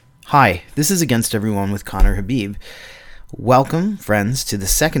Hi, this is Against Everyone with Connor Habib. Welcome, friends, to the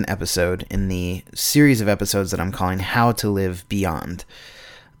second episode in the series of episodes that I'm calling How to Live Beyond,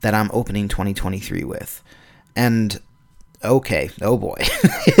 that I'm opening 2023 with. And, okay, oh boy,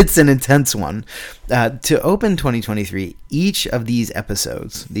 it's an intense one. To open 2023, each of these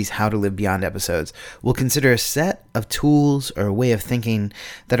episodes, these How to Live Beyond episodes, will consider a set of tools or a way of thinking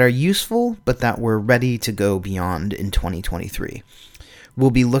that are useful, but that we're ready to go beyond in 2023. We'll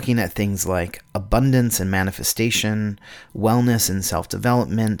be looking at things like abundance and manifestation, wellness and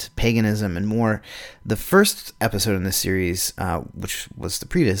self-development, paganism, and more. The first episode in this series, which was the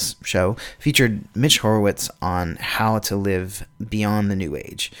previous show, featured Mitch Horowitz on how to live beyond the New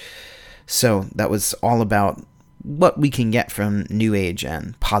Age. So that was all about what we can get from New Age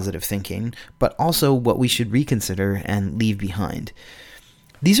and positive thinking, but also what we should reconsider and leave behind.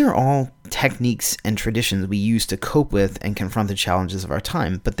 These are all techniques and traditions we use to cope with and confront the challenges of our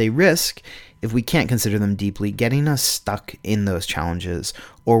time, but they risk, if we can't consider them deeply, getting us stuck in those challenges,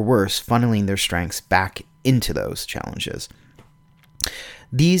 or worse, funneling their strengths back into those challenges.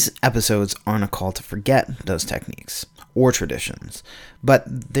 These episodes aren't a call to forget those techniques or traditions, but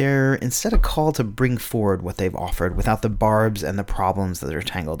they're instead a call to bring forward what they've offered without the barbs and the problems that they're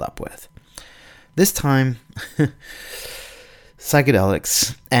tangled up with. This time,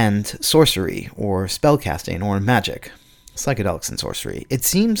 psychedelics and sorcery, or spellcasting, or magic. Psychedelics and sorcery. It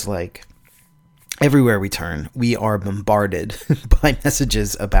seems like everywhere we turn, we are bombarded by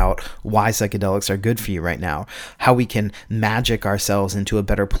messages about why psychedelics are good for you right now, how we can magic ourselves into a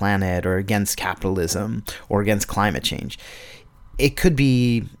better planet, or against capitalism, or against climate change. It could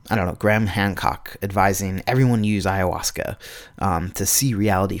be, Graham Hancock advising everyone use ayahuasca to see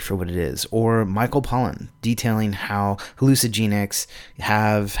reality for what it is, or Michael Pollan detailing how hallucinogenics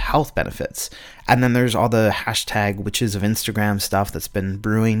have health benefits. And then there's all the hashtag witches of Instagram stuff that's been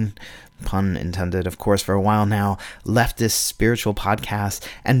brewing, pun intended, of course, for a while now, leftist spiritual podcasts,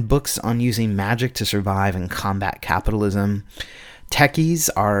 and books on using magic to survive and combat capitalism. Techies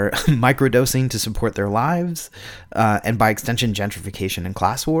are microdosing to support their lives, and by extension, gentrification and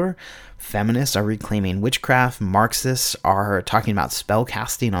class war. Feminists are reclaiming witchcraft. Marxists are talking about spell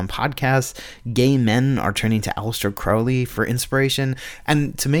casting on podcasts. Gay men are turning to Aleister Crowley for inspiration.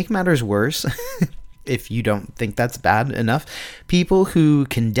 And to make matters worse, if you don't think that's bad enough, people who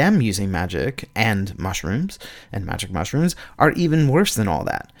condemn using magic and mushrooms and magic mushrooms are even worse than all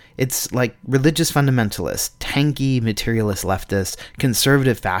that. It's like religious fundamentalists, tanky materialist leftists,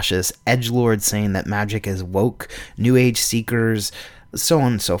 conservative fascists, edgelords saying that magic is woke, new age seekers, so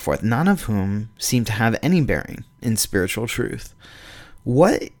on and so forth, none of whom seem to have any bearing in spiritual truth.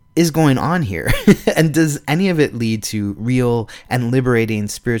 What is going on here? And does any of it lead to real and liberating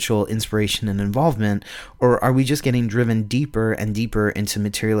spiritual inspiration and involvement, or are we just getting driven deeper and deeper into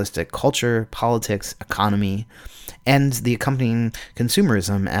materialistic culture, politics, economy, and the accompanying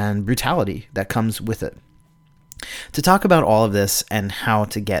consumerism and brutality that comes with it? To talk about all of this and how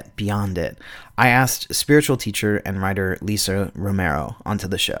to get beyond it, I asked spiritual teacher and writer Lisa Romero onto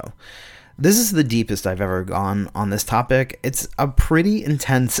the show. This is the deepest I've ever gone on this topic. It's a pretty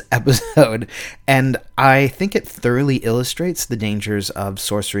intense episode, and I think it thoroughly illustrates the dangers of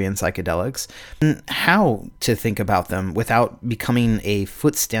sorcery and psychedelics, and how to think about them without becoming a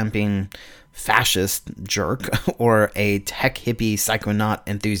foot-stamping fascist jerk, or a tech hippie psychonaut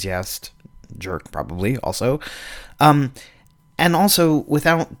enthusiast jerk, probably, also. And also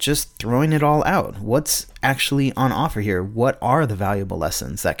without just throwing it all out. What's actually on offer here? What are the valuable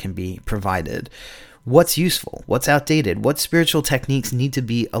lessons that can be provided? What's useful? What's outdated? What spiritual techniques need to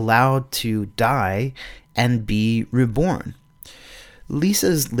be allowed to die and be reborn?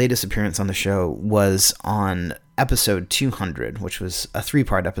 Lisa's latest appearance on the show was on episode 200, which was a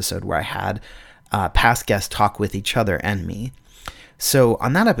 3-part episode where I had past guests talk with each other and me. So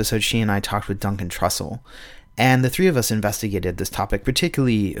on that episode, she and I talked with Duncan Trussell, and the three of us investigated this topic,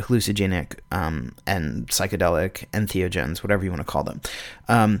 particularly hallucinogenic and psychedelic entheogens, whatever you want to call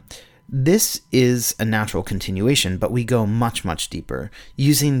them. This is a natural continuation, but we go much, much deeper,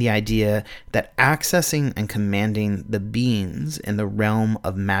 using the idea that accessing and commanding the beings in the realm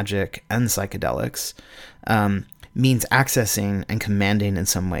of magic and psychedelics means accessing and commanding, in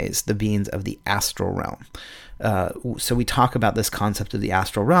some ways, the beings of the astral realm. So we talk about this concept of the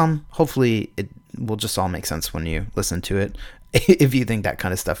astral realm. Hopefully it will just all make sense when you listen to it, if you think that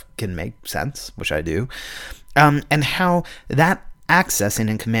kind of stuff can make sense, which I do, and how that accessing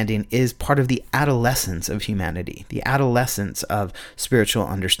and commanding is part of the adolescence of humanity, the adolescence of spiritual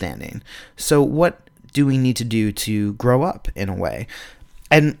understanding. So what do we need to do to grow up in a way?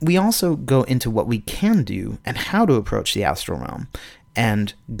 And we also go into what we can do and how to approach the astral realm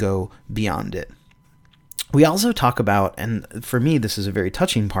and go beyond it. We also talk about, and for me this is a very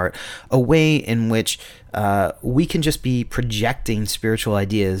touching part, a way in which we can just be projecting spiritual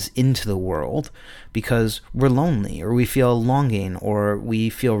ideas into the world because we're lonely, or we feel longing, or we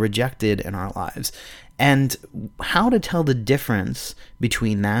feel rejected in our lives. And how to tell the difference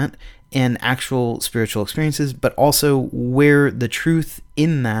between that and actual spiritual experiences, but also where the truth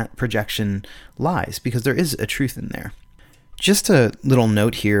in that projection lies, because there is a truth in there. Just a little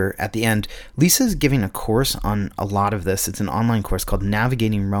note here at the end. Lisa's giving a course on a lot of this. It's an online course called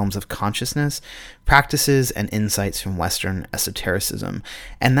Navigating Realms of Consciousness, Practices and Insights from Western Esotericism.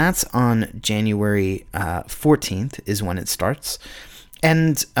 And that's on January 14th is when it starts.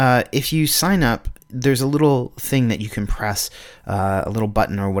 And if you sign up, there's a little thing that you can press, a little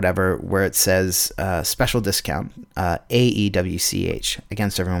button or whatever, where it says special discount, AEWCH,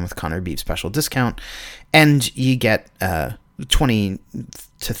 Against Everyone with Connor Habib special discount. And you get 20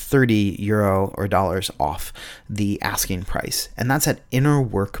 to 30 euro or dollars off the asking price. And that's at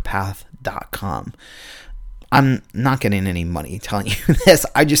innerworkpath.com. I'm not getting any money telling you this.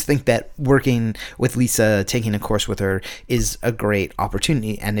 I just think that working with Lisa, taking a course with her, is a great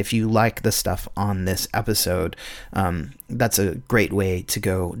opportunity. And if you like the stuff on this episode, that's a great way to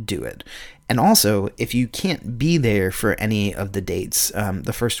go do it. And also, if you can't be there for any of the dates,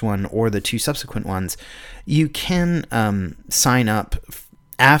 the first one or the two subsequent ones, you can sign up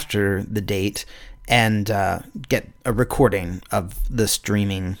after the date and get a recording of the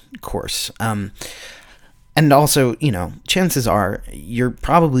streaming course. And also, chances are you're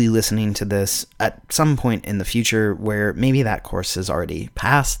probably listening to this at some point in the future where maybe that course has already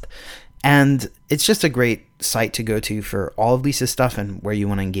passed. And it's just a great site to go to for all of Lisa's stuff and where you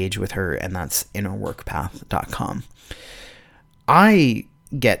want to engage with her, and that's innerworkpath.com. I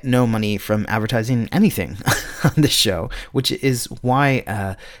get no money from advertising anything on this show, which is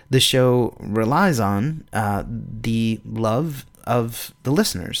why the show relies on the love of the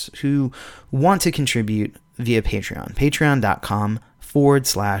listeners who want to contribute via Patreon.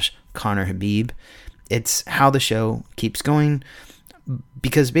 Patreon.com/Connor Habib. It's how the show keeps going.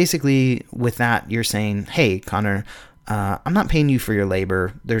 Because basically with that, you're saying, hey, Connor, I'm not paying you for your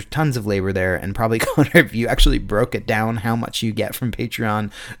labor. There's tons of labor there. And probably, Connor, if you actually broke it down, how much you get from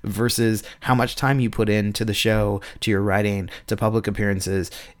Patreon versus how much time you put into the show, to your writing, to public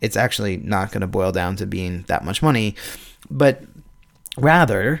appearances, it's actually not going to boil down to being that much money. But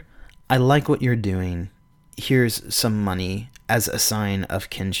rather, I like what you're doing. Here's some money as a sign of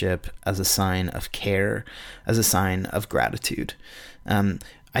kinship, as a sign of care, as a sign of gratitude.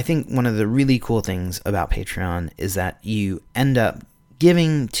 I think one of the really cool things about Patreon is that you end up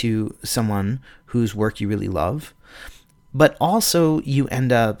giving to someone whose work you really love, but also you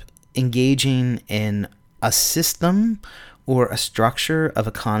end up engaging in a system or a structure of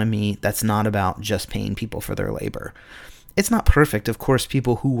economy that's not about just paying people for their labor. It's not perfect. Of course,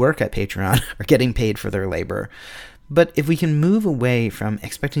 people who work at Patreon are getting paid for their labor. But if we can move away from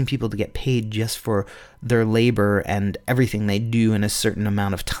expecting people to get paid just for their labor and everything they do in a certain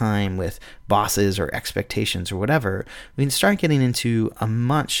amount of time with bosses or expectations or whatever, we can start getting into a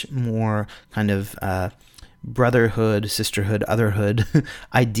much more kind of brotherhood, sisterhood, otherhood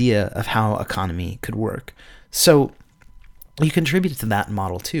idea of how economy could work. So you contribute to that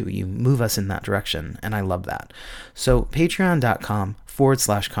model too. You move us in that direction, and I love that. So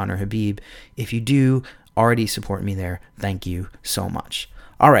patreon.com/Connor Habib. If you do already support me there, thank you so much.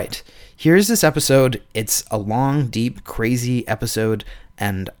 All right, here's this episode. It's a long, deep, crazy episode,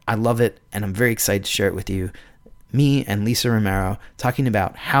 and I love it, and I'm very excited to share it with you. Me and Lisa Romero talking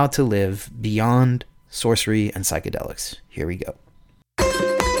about how to live beyond sorcery and psychedelics. Here we go.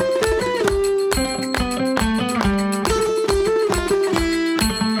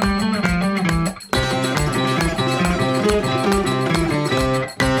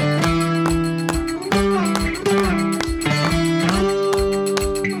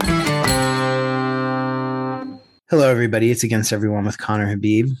 Hello, everybody. It's Against Everyone with Connor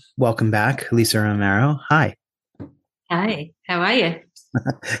Habib. Welcome back, Lisa Romero. Hi. Hi. How are you?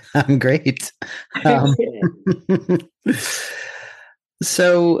 I'm great.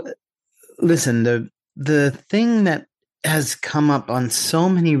 So, listen, the thing that has come up on so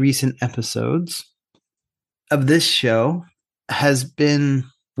many recent episodes of this show has been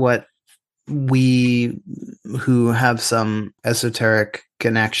what we who have some esoteric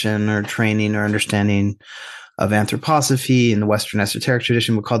connection or training or understanding of anthroposophy in the Western esoteric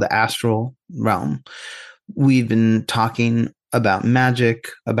tradition would call the astral realm. We've been talking about magic,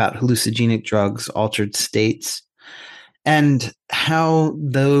 about hallucinogenic drugs, altered states. and how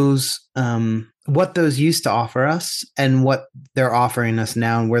those, what those used to offer us and what they're offering us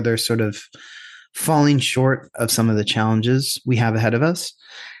now, and where they're sort of falling short of some of the challenges we have ahead of us.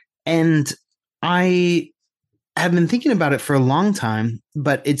 And I have been thinking about it for a long time,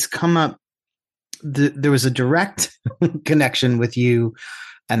 but it's come up. There was a direct connection with you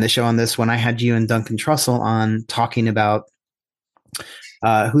and the show on this when I had you and Duncan Trussell on talking about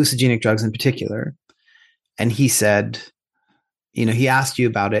hallucinogenic drugs in particular. And he said, he asked you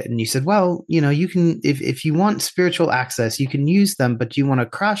about it, and you said, well, you can, if you want spiritual access, you can use them, but do you want to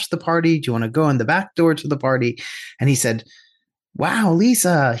crash the party? Do you want to go in the back door to the party? And he said, wow,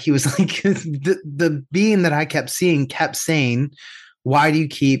 Lisa, he was like, the being that I kept seeing kept saying, why do you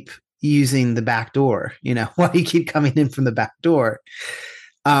keep using the back door? Why do you keep coming in from the back door?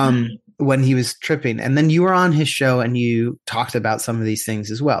 When he was tripping. And then you were on his show and you talked about some of these things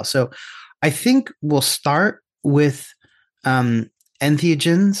as well. So I think we'll start with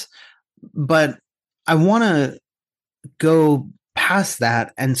entheogens, but I want to go past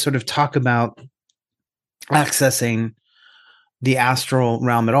that and sort of talk about accessing the astral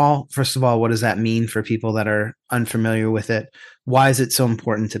realm at all. First of all, what does that mean for people that are unfamiliar with it? Why is it so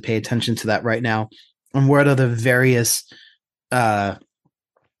important to pay attention to that right now? And what are the various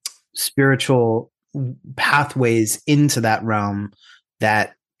spiritual pathways into that realm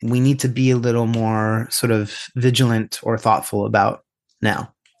that we need to be a little more sort of vigilant or thoughtful about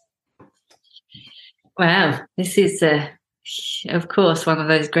now? Wow, this is, of course, one of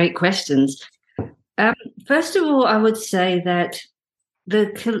those great questions. First of all, I would say that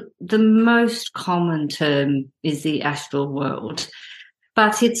the most common term is the astral world,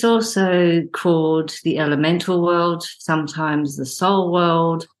 but it's also called the elemental world, sometimes the soul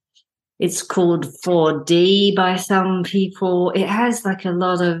world. It's called 4D by some people. It has like a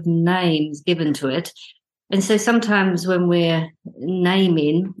lot of names given to it. And so sometimes when we're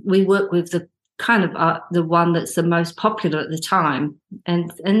naming, we work with the kind of the one that's the most popular at the time.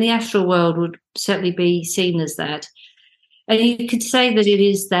 And the astral world would certainly be seen as that. And you could say that it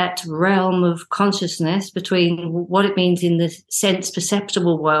is that realm of consciousness between what it means in the sense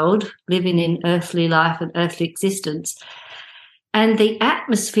perceptible world, living in earthly life and earthly existence, and the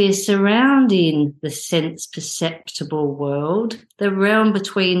atmosphere surrounding the sense perceptible world, the realm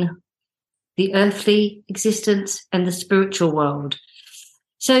between the earthly existence and the spiritual world.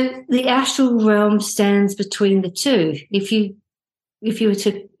 So the astral realm stands between the two. If you were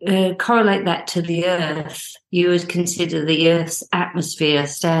to correlate that to the earth, you would consider the earth's atmosphere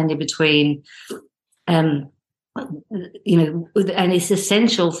standing between, and it's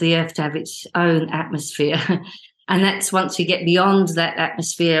essential for the earth to have its own atmosphere. And that's once you get beyond that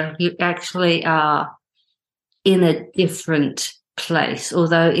atmosphere, you actually are in a different place,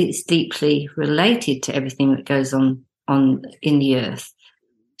 although it's deeply related to everything that goes on in the earth.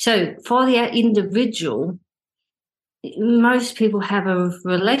 So for the individual, most people have a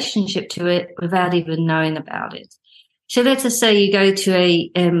relationship to it without even knowing about it. So let's just say you go to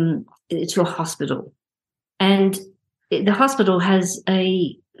a hospital, and the hospital has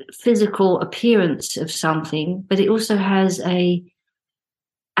a physical appearance of something, but it also has a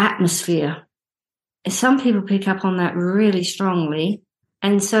atmosphere. Some people pick up on that really strongly.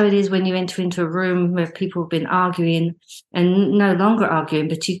 And so it is when you enter into a room where people have been arguing and no longer arguing,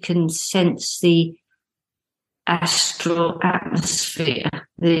 but you can sense the astral atmosphere,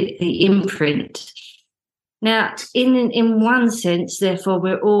 the imprint. Now, in one sense, therefore,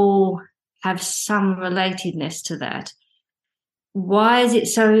 we all have some relatedness to that. Why is it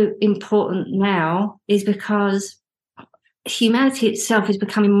so important now is because humanity itself is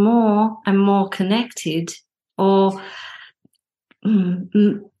becoming more and more connected, or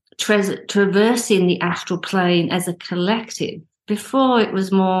traversing the astral plane as a collective. Before, it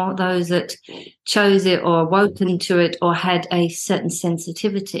was more those that chose it or awoken to it or had a certain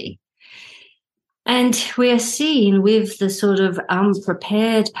sensitivity. And we are seeing with the sort of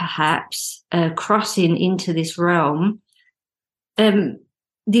unprepared, perhaps, crossing into this realm,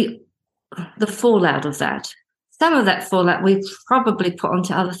 the fallout of that. Some of that fallout we've probably put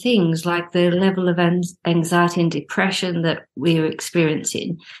onto other things, like the level of anxiety and depression that we're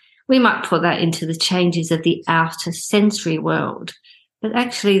experiencing. We might put that into the changes of the outer sensory world. But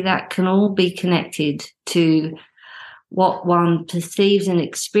actually that can all be connected to what one perceives and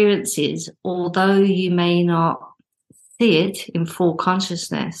experiences, although you may not see it in full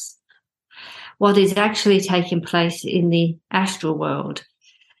consciousness. What is actually taking place in the astral world.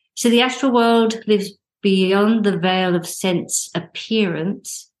 So the astral world lives beyond the veil of sense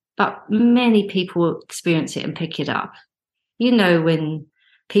appearance, but many people experience it and pick it up. When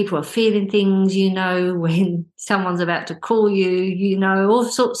people are feeling things, when someone's about to call you, all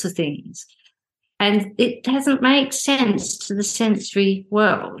sorts of things. And it doesn't make sense to the sensory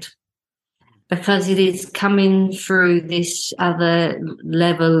world because it is coming through this other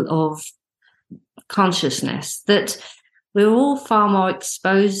level of consciousness that we're all far more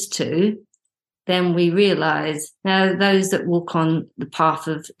exposed to than we realize. Now, those that walk on the path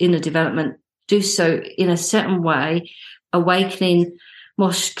of inner development do so in a certain way, awakening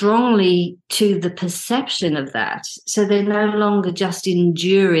more strongly to the perception of that. So they're no longer just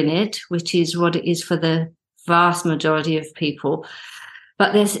enduring it, which is what it is for the vast majority of people,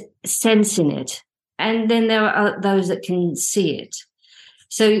 but there's sensing it. And then there are those that can see it.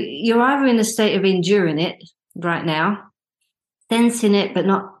 So you're either in a state of enduring it right now, sensing it, but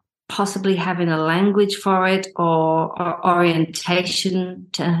not possibly having a language for it or orientation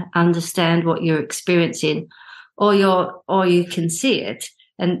to understand what you're experiencing, or you can see it.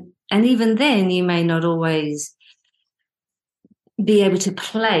 And even then you may not always be able to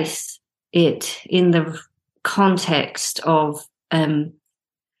place it in the context of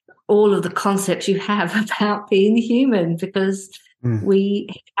all of the concepts you have about being human, because we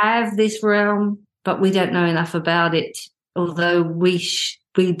have this realm, but we don't know enough about it, although we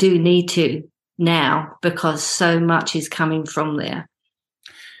do need to now, because so much is coming from there.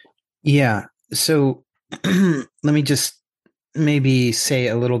 Yeah. So let me just maybe say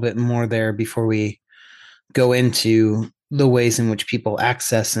a little bit more there before we go into the ways in which people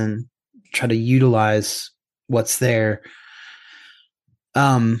access and try to utilize what's there.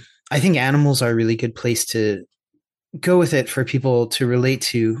 I think animals are a really good place to go with it for people to relate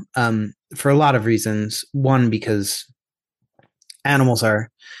to, for a lot of reasons. One, because animals are,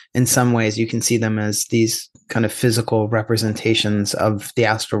 in some ways, you can see them as these kind of physical representations of the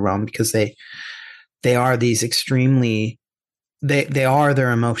astral realm, because they are these extremely, they are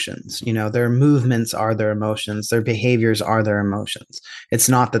their emotions, their movements are their emotions, their behaviors are their emotions. It's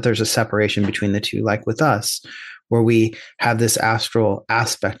not that there's a separation between the two, like with us, where we have this astral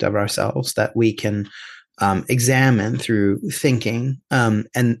aspect of ourselves that we can examine through thinking,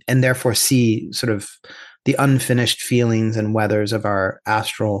 and therefore see sort of the unfinished feelings and weathers of our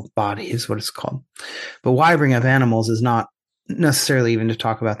astral body, is what it's called. But why I bring up animals is not necessarily even to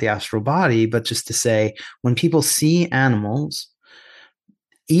talk about the astral body, but just to say, when people see animals,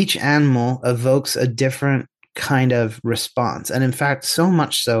 each animal evokes a different kind of response. And in fact, so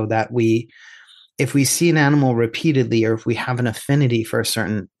much so that if we see an animal repeatedly, or if we have an affinity for a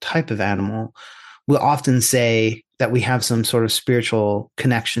certain type of animal, we'll often say that we have some sort of spiritual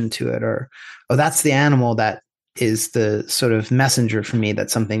connection to it, or, oh, that's the animal that is the sort of messenger for me that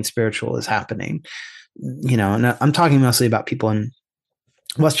something spiritual is happening. And I'm talking mostly about people in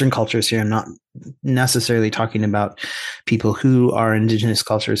Western cultures here. I'm not necessarily talking about people who are indigenous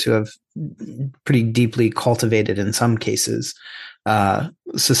cultures who have pretty deeply cultivated, in some cases,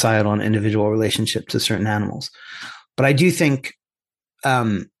 societal and individual relationship to certain animals. But I do think,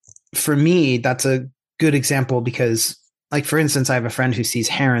 for me, that's a good example, because, like, for instance, I have a friend who sees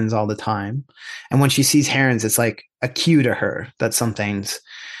herons all the time. And when she sees herons, it's like a cue to her that something's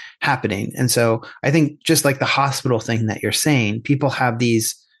happening. And so I think, just like the hospital thing that you're saying, people have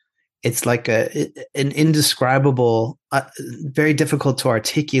these, it's like an indescribable, very difficult to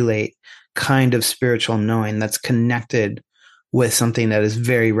articulate kind of spiritual knowing that's connected with something that is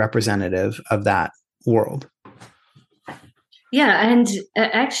very representative of that world. Yeah, and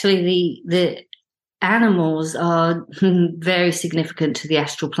actually the animals are very significant to the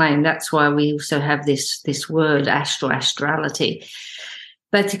astral plane. That's why we also have this word astrality.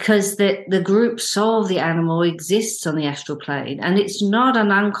 But because the group soul of the animal exists on the astral plane, and it's not an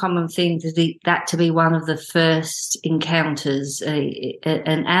uncommon thing to be one of the first encounters,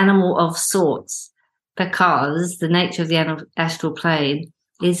 an animal of sorts, because the nature of the astral plane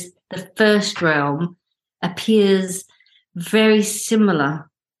is the first realm appears very similar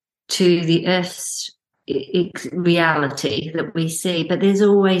to the Earth's reality that we see, but there's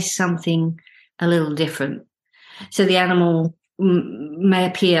always something a little different. So the animal may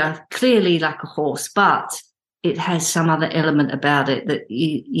appear clearly like a horse, but it has some other element about it that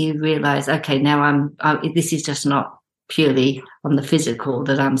you realize, okay, now this is just not purely on the physical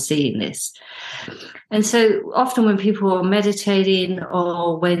that I'm seeing this. And so often when people are meditating,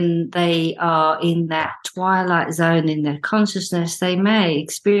 or when they are in that twilight zone in their consciousness, they may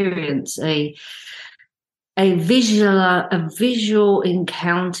experience a visual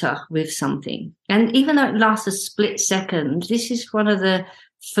encounter with something. And even though it lasts a split second, this is one of the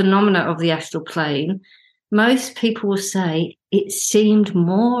phenomena of the astral plane. Most people will say it seemed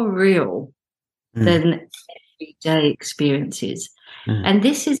more real than everyday experiences. Mm. And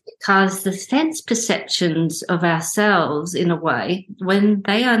this is because the sense perceptions of ourselves, in a way, when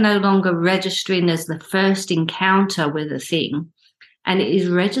they are no longer registering as the first encounter with a thing, and it is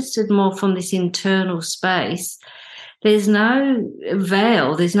registered more from this internal space, there's no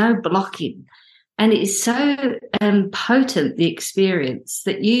veil, there's no blocking. And it is so potent, the experience,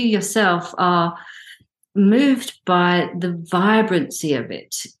 that you yourself are moved by the vibrancy of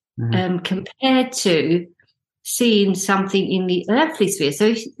it, compared to seeing something in the earthly sphere.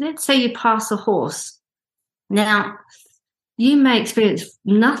 So let's say you pass a horse. Now, you may experience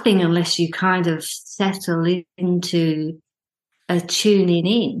nothing unless you kind of settle into a tuning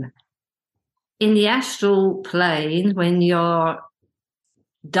in. In the astral plane, when you're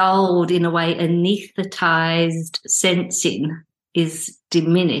dulled in a way, anesthetized sensing is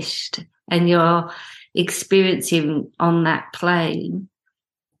diminished and you're experiencing on that plane,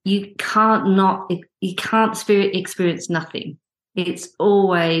 you can't experience nothing. It's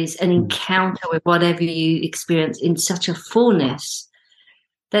always an encounter with whatever you experience in such a fullness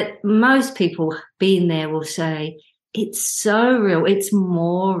that most people being there will say, it's so real, it's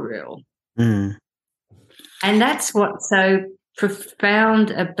more real. And that's what's so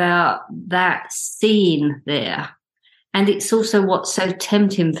profound about that scene there. And it's also what's so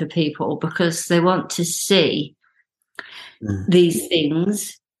tempting for people, because they want to see these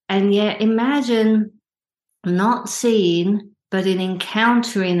things. And yet imagine not seeing, but an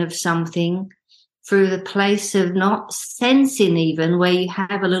encountering of something through the place of not sensing, even where you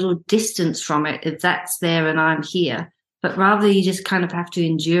have a little distance from it, if that's there and I'm here, but rather you just kind of have to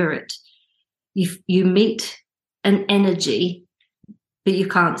endure it. You meet an energy, but you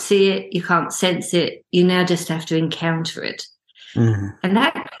can't see it, you can't sense it, you now just have to encounter it. And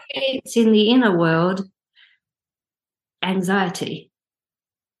that creates in the inner world anxiety.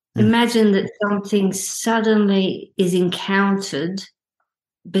 Imagine that something suddenly is encountered,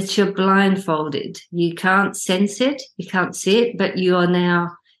 but you're blindfolded. You can't sense it, you can't see it, but you are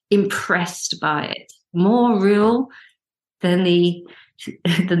now impressed by it. More real than the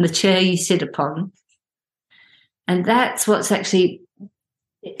chair you sit upon. And that's what's actually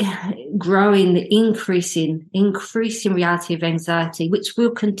growing, the increasing reality of anxiety, which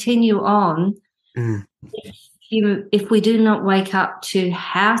will continue on if we do not wake up to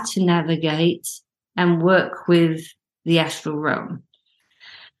how to navigate and work with the astral realm.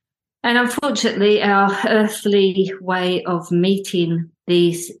 And unfortunately, our earthly way of meeting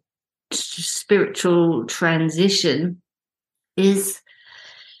these spiritual transition is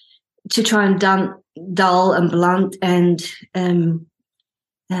to try and dull and blunt and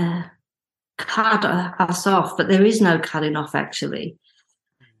cut us off, but there is no cutting off, actually.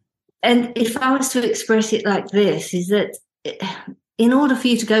 And if I was to express it like this, is that in order for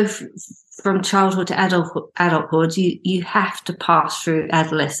you to go from childhood to adulthood, you have to pass through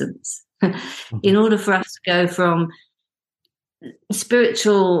adolescence. In order for us to go from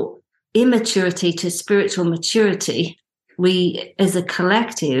spiritual immaturity to spiritual maturity, we as a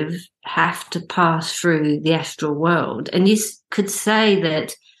collective have to pass through the astral world. And you could say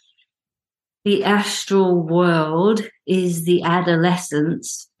that the astral world is the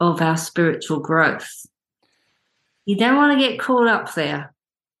adolescence of our spiritual growth. You don't want to get caught up there.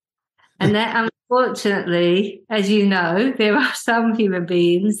 And that, unfortunately, as you know, there are some human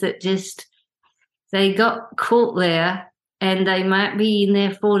beings that they got caught there, and they might be in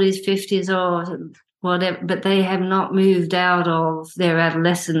their 40s, 50s or whatever, but they have not moved out of their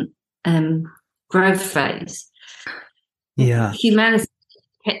adolescent growth phase. Yeah. Humanity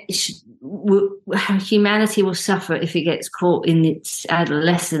will suffer if it gets caught in its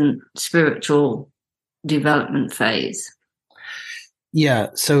adolescent spiritual development phase. Yeah.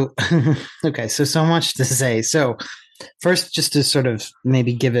 So, okay. So much to say. So first, just to sort of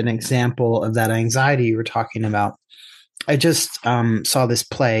maybe give an example of that anxiety you were talking about, I just saw this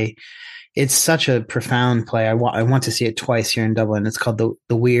play. It's such a profound play. I want to see it twice here in Dublin. It's called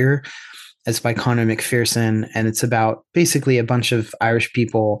The Weir. It's by Conor McPherson, and it's about basically a bunch of Irish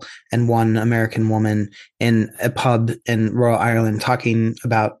people and one American woman in a pub in Royal Ireland talking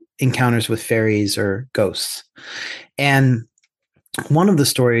about encounters with fairies or ghosts. And one of the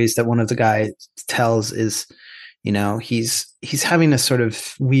stories that one of the guys tells is, he's having a sort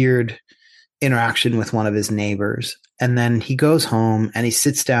of weird interaction with one of his neighbors. And then he goes home and he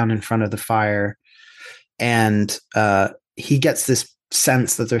sits down in front of the fire, and he gets this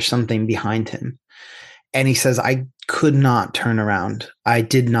sense that there's something behind him. And he says, I could not turn around. I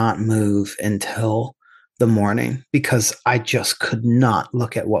did not move until the morning because I just could not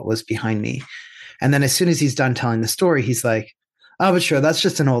look at what was behind me. And then as soon as he's done telling the story, he's like, Oh, but sure, that's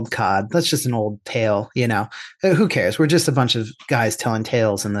just an old cod. That's just an old tale, you know. Who cares? We're just a bunch of guys telling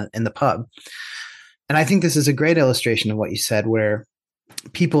tales in the pub. And I think this is a great illustration of what you said, where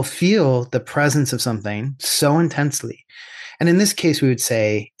people feel the presence of something so intensely. And in this case, we would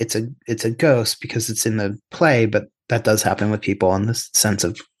say it's a ghost because it's in the play, but that does happen with people in the sense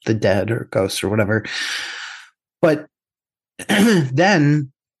of the dead or ghosts or whatever. But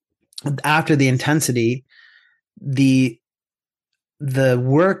then after the intensity, the the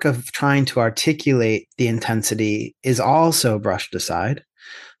work of trying to articulate the intensity is also brushed aside.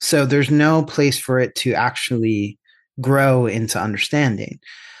 So there's no place for it to actually grow into understanding.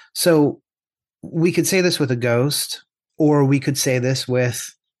 So we could say this with a ghost, or we could say this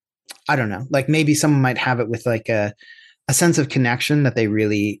with, I don't know, like maybe someone might have it with like a sense of connection that they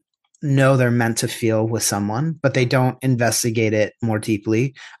really know they're meant to feel with someone, but they don't investigate it more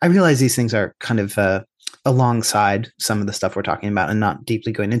deeply. I realize these things are kind of alongside some of the stuff we're talking about and not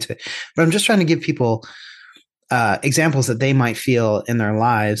deeply going into it. But I'm just trying to give people examples that they might feel in their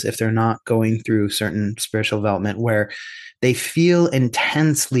lives if they're not going through certain spiritual development where they feel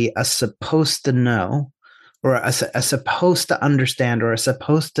intensely a supposed to know or a supposed to understand or a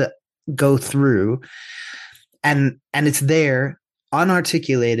supposed to go through, and it's there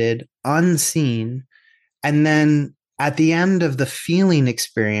unarticulated, unseen, and then at the end of the feeling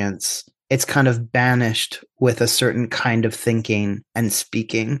experience it's kind of banished with a certain kind of thinking and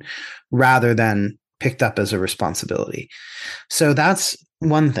speaking rather than picked up as a responsibility. So that's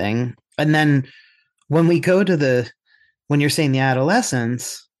one thing. And then when we go to when you're saying the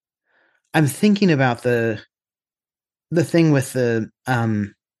adolescence, I'm thinking about the thing with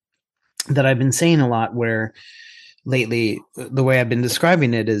that I've been saying a lot where lately the way I've been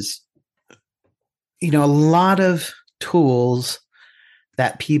describing it is, a lot of tools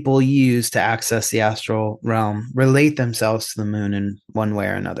that people use to access the astral realm relate themselves to the moon in one way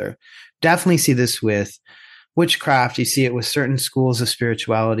or another. Definitely see this with witchcraft. You see it with certain schools of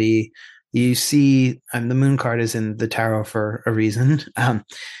spirituality. You see, the moon card is in the tarot for a reason.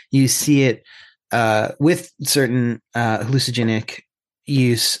 You see it with certain hallucinogenic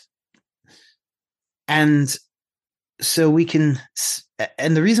use. And so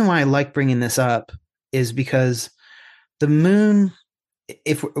and the reason why I like bringing this up is because the moon,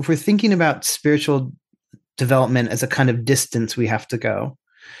 if we're thinking about spiritual development as a kind of distance we have to go,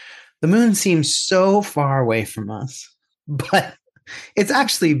 the moon seems so far away from us, but it's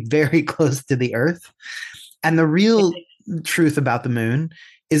actually very close to the earth. And the real truth about the moon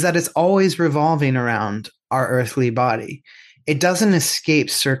is that it's always revolving around our earthly body. It doesn't escape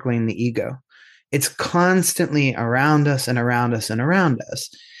circling the ego. It's constantly around us and around us and around us.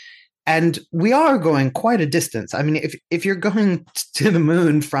 And we are going quite a distance. I mean, if you're going to the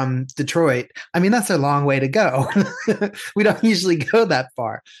moon from Detroit, I mean, that's a long way to go. We don't usually go that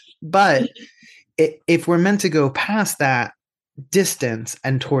far. But if we're meant to go past that distance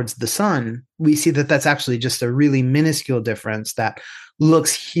and towards the sun, we see that that's actually just a really minuscule difference that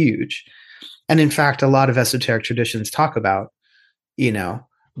looks huge. And in fact, a lot of esoteric traditions talk about,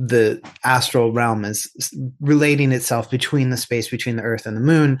 the astral realm is relating itself between the space between the earth and the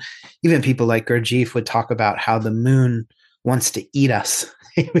moon. Even people like Gurdjieff would talk about how the moon wants to eat us,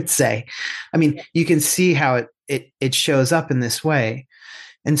 he would say. I mean, you can see how it shows up in this way.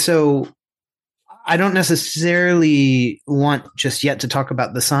 And so I don't necessarily want just yet to talk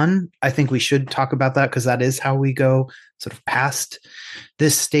about the sun. I think we should talk about that because that is how we go sort of past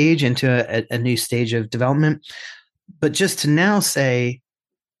this stage into a new stage of development. But just to now say,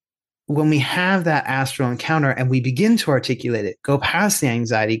 when we have that astral encounter and we begin to articulate it, go past the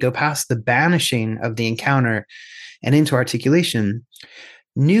anxiety, go past the banishing of the encounter and into articulation,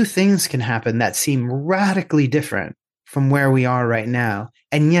 new things can happen that seem radically different from where we are right now.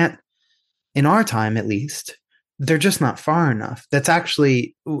 And yet, in our time at least, they're just not far enough. That's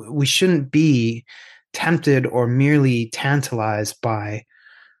actually, we shouldn't be tempted or merely tantalized by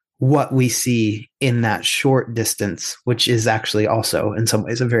what we see in that short distance, which is actually also in some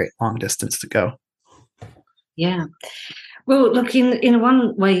ways a very long distance to go. Yeah. Well, look, in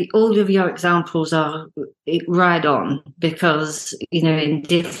one way, all of your examples are right on because, in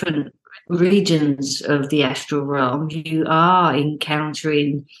different regions of the astral realm, you are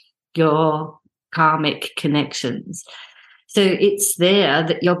encountering your karmic connections. So it's there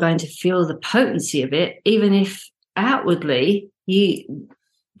that you're going to feel the potency of it, even if outwardly the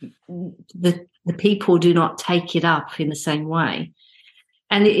people do not take it up in the same way.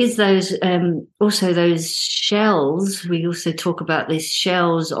 And it is those also those shells. We also talk about these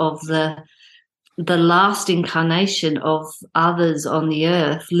shells of the last incarnation of others on the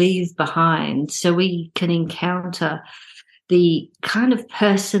earth leave behind, so we can encounter the kind of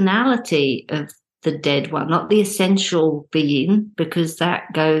personality of the dead one, not the essential being, because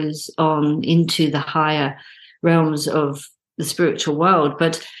that goes on into the higher realms of the spiritual world,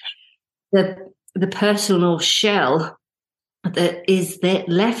 but the personal shell that is there,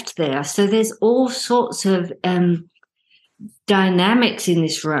 left there. So there's all sorts of dynamics in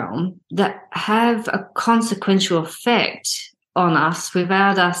this realm that have a consequential effect on us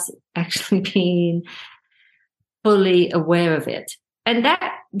without us actually being fully aware of it. And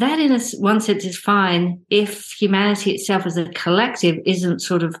that in one sense is fine if humanity itself as a collective isn't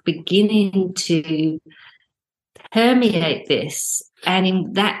sort of beginning to permeate this. And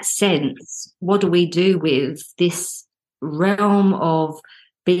in that sense, what do we do with this realm of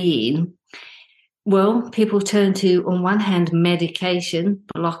being? Well, people turn to, on one hand, medication,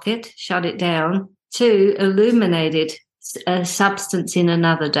 block it, shut it down, to illuminate it, a substance in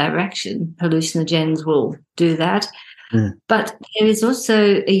another direction. Hallucinogens will do that. But there is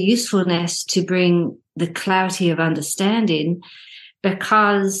also a usefulness to bring the clarity of understanding,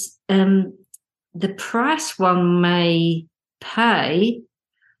 because the price one may pay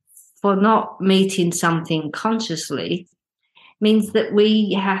for not meeting something consciously means that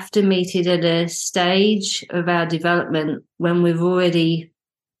we have to meet it at a stage of our development when we've already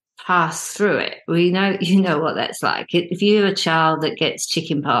passed through it. You know what that's like. If you're a child that gets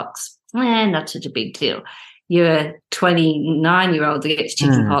chickenpox, not such a big deal. You're a 29-year-old that gets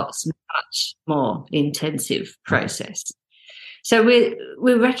chickenpox, much more intensive process. So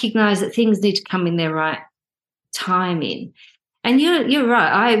we recognise that things need to come in their right timing. And you're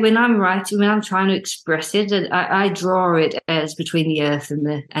right. When I'm writing, when I'm trying to express it, I draw it as between the Earth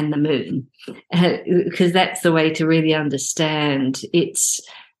and the Moon, because that's the way to really understand its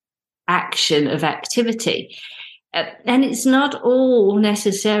action of activity. And it's not all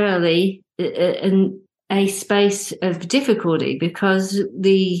necessarily a space of difficulty, because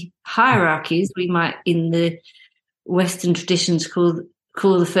the hierarchies we might in the Western traditions call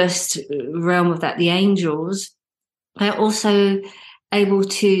the first realm of that the angels. They're also able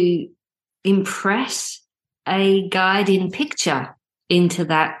to impress a guiding picture into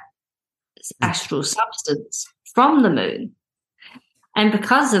that astral substance from the moon. And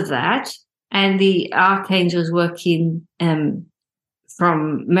because of that, and the archangels working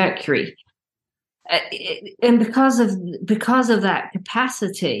from Mercury, and because of that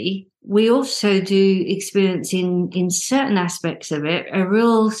capacity, we also do experience in certain aspects of it a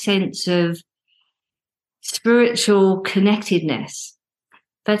real sense of spiritual connectedness.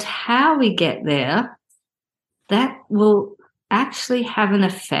 But how we get there, that will actually have an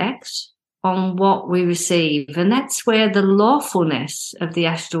effect on what we receive. And that's where the lawfulness of the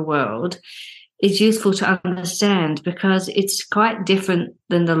astral world is useful to understand, because it's quite different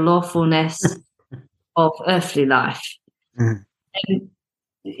than the lawfulness of earthly life. And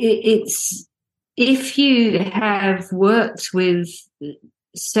it's, if you have worked with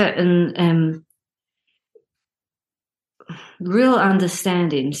certain real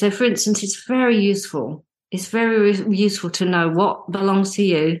understanding. So, for instance, it's very useful to know what belongs to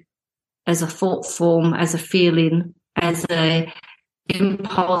you as a thought form, as a feeling, as a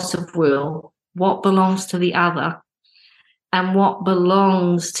impulse of will, what belongs to the other, and what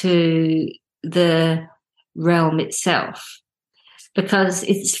belongs to the realm itself, because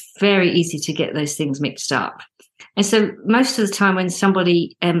it's very easy to get those things mixed up. And so most of the time when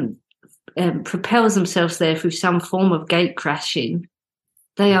somebody propels themselves there through some form of gate crashing,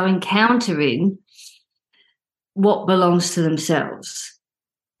 they are encountering what belongs to themselves.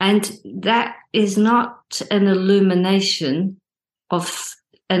 And that is not an illumination of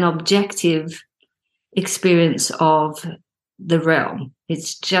an objective experience of the realm.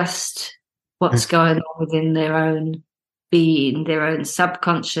 It's just what's going on within their own being, their own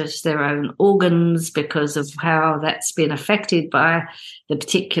subconscious, their own organs, because of how that's been affected by the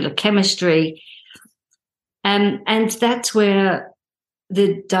particular chemistry. And that's where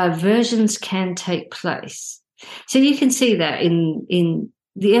the diversions can take place. So you can see that in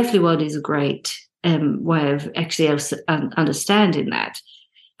the earthly world is a great way of actually understanding that.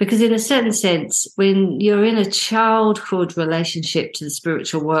 Because in a certain sense, when you're in a childhood relationship to the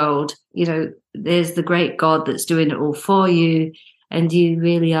spiritual world, there's the great God that's doing it all for you, and you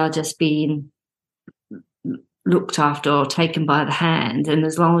really are just being looked after or taken by the hand. And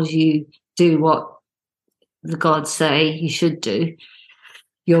as long as you do what the gods say you should do,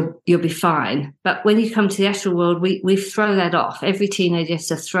 you'll be fine. But when you come to the astral world, we throw that off. Every teenager has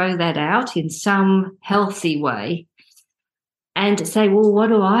to throw that out in some healthy way and say, well, what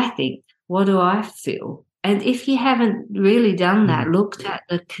do I think? What do I feel? And if you haven't really done that, looked at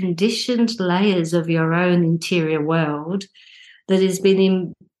the conditioned layers of your own interior world that has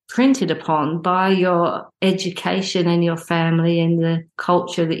been imprinted upon by your education and your family and the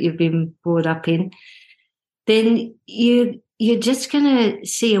culture that you've been brought up in, then you're just going to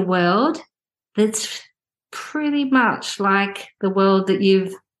see a world that's pretty much like the world that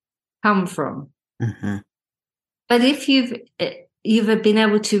you've come from. Mm-hmm. But if you've been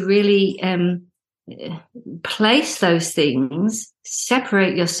able to really place those things,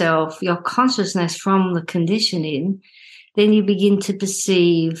 separate yourself, your consciousness from the conditioning, then you begin to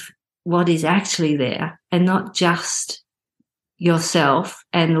perceive what is actually there and not just yourself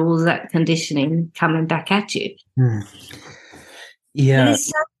and all that conditioning coming back at you. Mm. Yeah.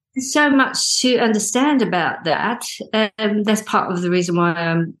 There's so much to understand about that. That's part of the reason why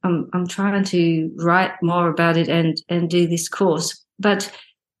I'm trying to write more about it and do this course. But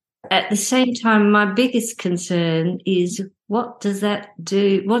at the same time, my biggest concern is, what does that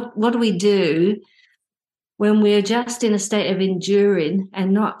do? What do we do when we're just in a state of enduring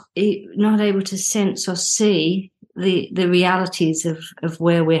and not able to sense or see the realities of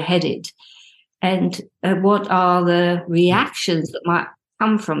where we're headed? And what are the reactions that might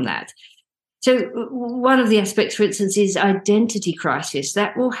come from that? So one of the aspects, for instance, is identity crisis.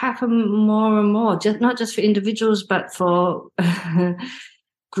 That will happen more and more, not just for individuals, but for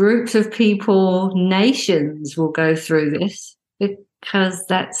groups of people, nations will go through this, because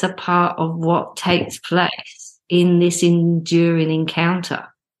that's a part of what takes place in this enduring encounter.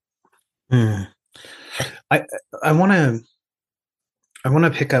 I want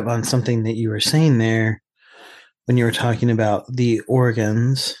to pick up on something that you were saying there when you were talking about the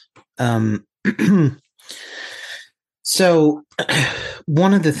organs. So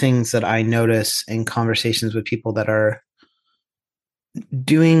one of the things that I notice in conversations with people that are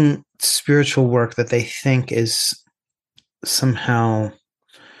doing spiritual work that they think is somehow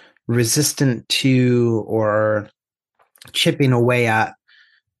resistant to or chipping away at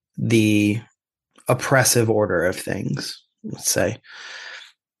the oppressive order of things, let's say,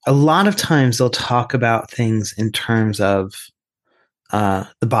 a lot of times they'll talk about things in terms of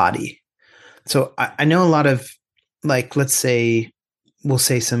the body. So I know a lot of, like, let's say, we'll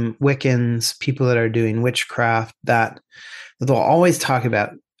say some Wiccans, people that are doing witchcraft, that they'll always talk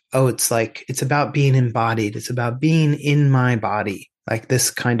about, oh, it's about being embodied. It's about being in my body, like this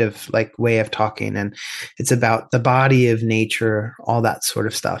kind of like way of talking. And it's about the body of nature, all that sort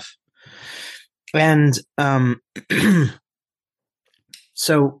of stuff. And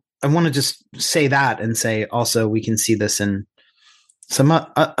so I want to just say that, and say also we can see this in some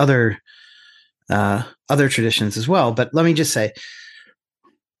other traditions as well. But let me just say,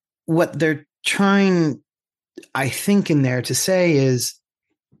 what they're trying, I think, in there to say is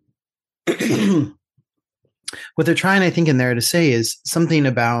what they're trying, I think, in there to say is something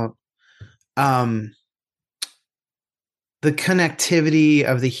about the connectivity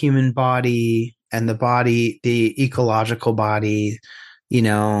of the human body and the body, the ecological body,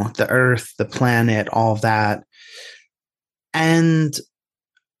 the earth, the planet, all of that. And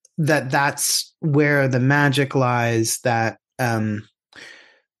that's where the magic lies, that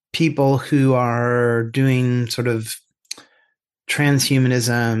people who are doing sort of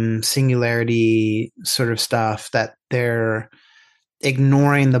transhumanism, singularity sort of stuff, that they're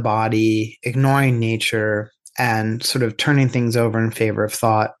ignoring the body, ignoring nature, and sort of turning things over in favor of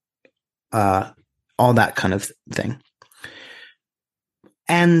thought, all that kind of thing.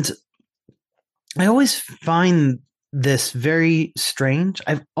 And I always find this very strange.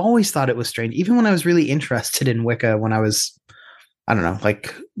 I've always thought it was strange, even when I was really interested in Wicca when I was, I don't know,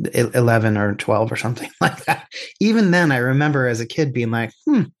 like 11 or 12 or something like that. Even then, I remember as a kid being like,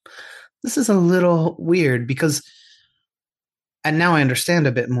 this is a little weird, because, and now I understand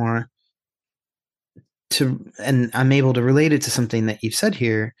a bit more, and I'm able to relate it to something that you've said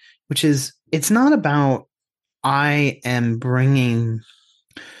here, which is, it's not about I am bringing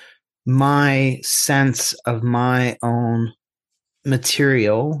my sense of my own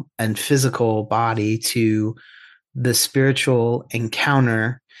material and physical body to the spiritual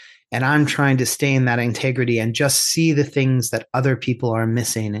encounter, and I'm trying to stay in that integrity and just see the things that other people are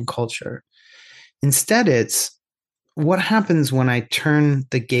missing in culture. Instead, it's what happens when I turn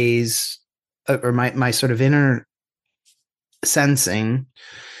the gaze, or my sort of inner sensing,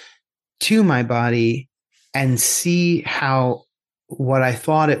 to my body, and see how what I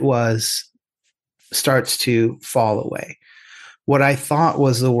thought it was starts to fall away. What I thought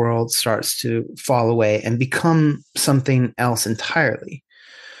was the world starts to fall away and become something else entirely.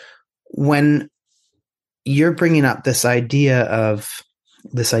 When you're bringing up this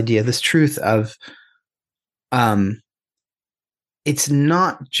truth of it's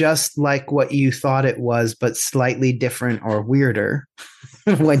not just like what you thought it was, but slightly different or weirder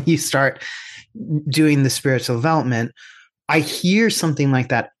when you start doing the spiritual development. I hear something like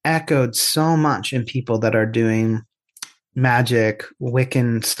that echoed so much in people that are doing magic,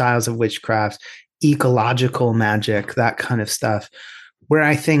 Wiccan styles of witchcraft, ecological magic, that kind of stuff, where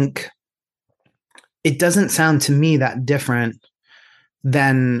I think it doesn't sound to me that different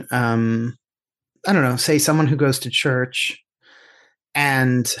than, I don't know, say someone who goes to church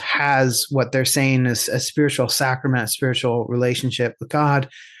and has what they're saying is a spiritual sacrament, a spiritual relationship with God.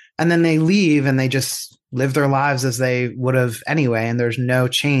 And then they leave and they just live their lives as they would have anyway. And there's no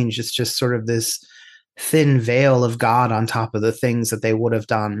change. It's just sort of this thin veil of God on top of the things that they would have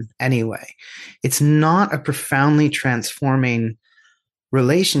done anyway. It's not a profoundly transforming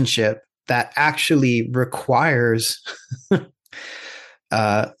relationship that actually requires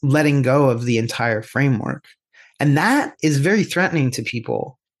letting go of the entire framework. And that is very threatening to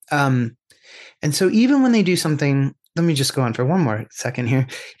people. And so even when they do something, let me just go on for one more second here.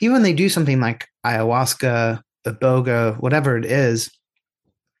 Even when they do something like ayahuasca, iboga, whatever it is,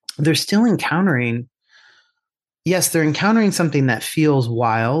 they're still encountering, yes, they're encountering something that feels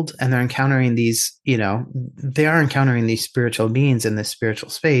wild, and they're encountering these, they are encountering these spiritual beings in this spiritual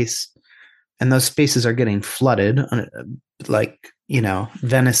space. And those spaces are getting flooded, like,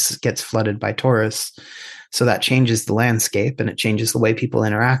 Venice gets flooded by tourists. So that changes the landscape and it changes the way people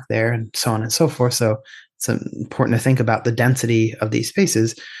interact there and so on and so forth. So it's important to think about the density of these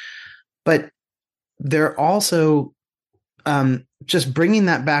spaces. But they're also just bringing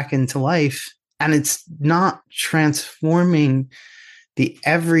that back into life, and it's not transforming the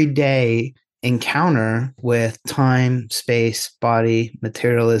everyday encounter with time, space, body,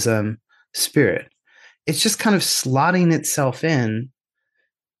 materialism, spirit. It's just kind of slotting itself in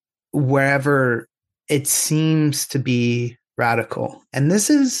wherever it seems to be radical. And this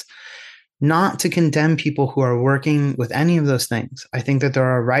is not to condemn people who are working with any of those things. I think that there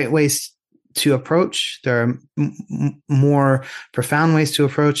are right ways to approach. There are more profound ways to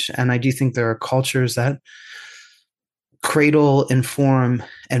approach. And I do think there are cultures that cradle, inform,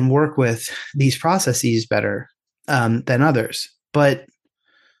 and work with these processes better than others. But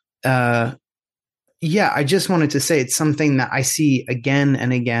yeah, I just wanted to say it's something that I see again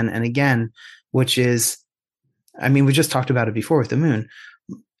and again and again, which is, I mean, we just talked about it before with the moon,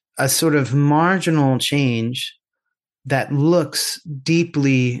 a sort of marginal change that looks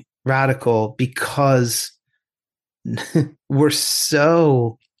deeply radical because we're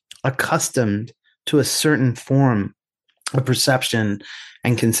so accustomed to a certain form of perception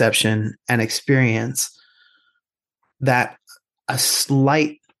and conception and experience that a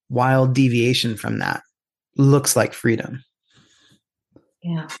slight wild deviation from that looks like freedom.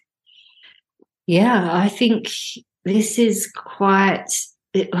 Yeah. Yeah, I think this is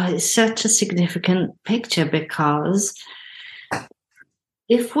it's such a significant picture, because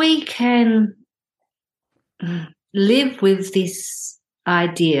if we can live with this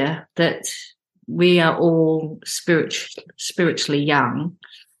idea that we are all spiritually young,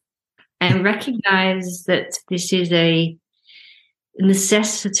 and recognize that this is a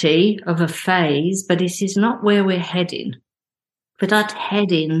necessity of a phase, but this is not where we're heading. We're not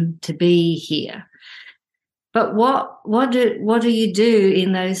heading to be here. But what do you do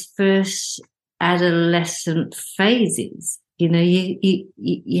in those first adolescent phases?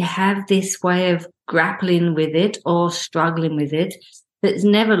 You have this way of grappling with it or struggling with it that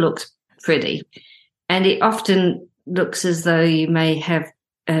never looks pretty, and it often looks as though you may have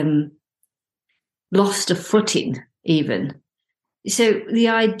lost a footing even. So the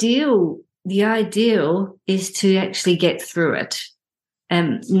ideal is to actually get through it,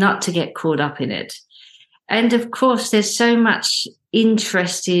 not to get caught up in it. And of course, there's so much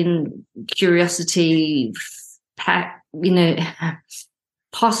interesting curiosity,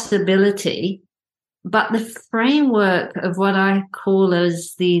 possibility, but the framework of what I call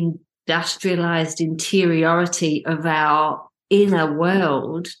as the industrialized interiority of our inner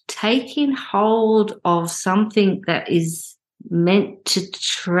world, taking hold of something that is meant to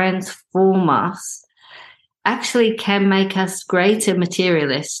transform us, actually can make us greater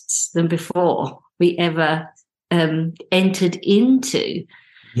materialists than before we ever entered into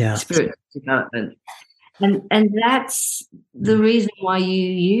spiritual development. And that's the reason why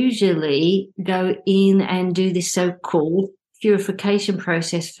you usually go in and do this so-called purification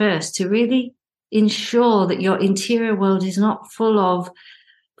process first, to really ensure that your interior world is not full of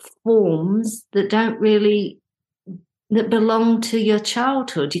forms that belong to your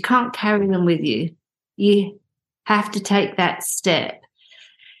childhood. You can't carry them with you. You have to take that step.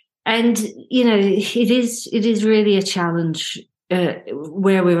 And it is really a challenge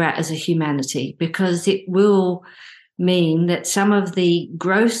where we're at as a humanity, because it will mean that some of the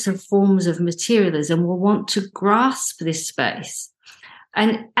grosser forms of materialism will want to grasp this space.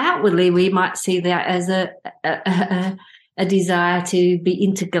 And outwardly, we might see that as a desire to be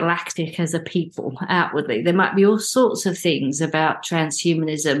intergalactic as a people. Outwardly, there might be all sorts of things about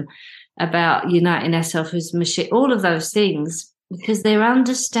transhumanism, about uniting ourselves with machine, all of those things, because they're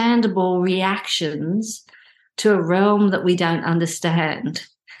understandable reactions to a realm that we don't understand.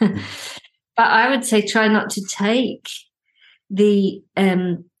 But I would say try not to take the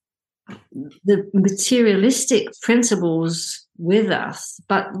materialistic principles with us,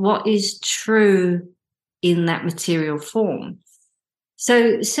 but what is true in that material form.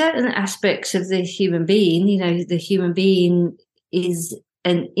 So certain aspects of the human being, the human being is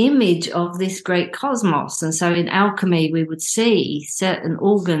an image of this great cosmos. And so in alchemy, we would see certain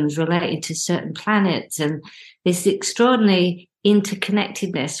organs related to certain planets and this extraordinary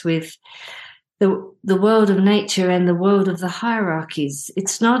interconnectedness with the world of nature and the world of the hierarchies.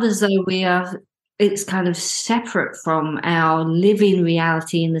 It's not as though it's kind of separate from our living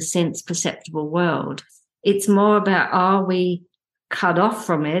reality in the sense perceptible world. It's more about, are we cut off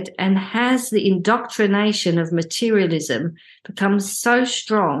from it, and has the indoctrination of materialism become so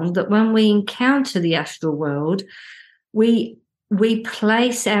strong that when we encounter the astral world, we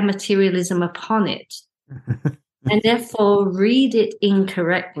place our materialism upon it and therefore read it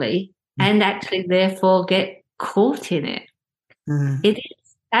incorrectly and actually therefore get caught in it.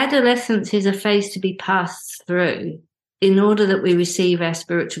 Adolescence is a phase to be passed through in order that we receive our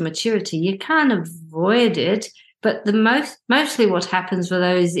spiritual maturity. You can't avoid it, but mostly what happens for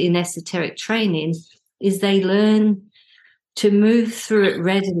those in esoteric training is they learn to move through it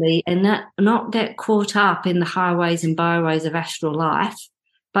readily and not get caught up in the highways and byways of astral life,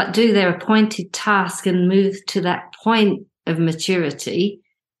 but do their appointed task and move to that point of maturity,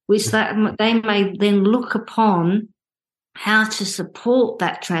 which they may then look upon how to support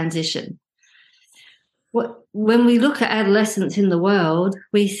that transition. When we look at adolescents in the world,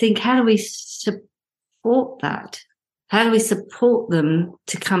 we think, how do we support that? How do we support them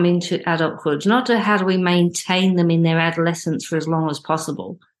to come into adulthood? Not how do we maintain them in their adolescence for as long as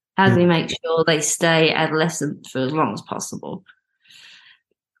possible? How do we make sure they stay adolescent for as long as possible?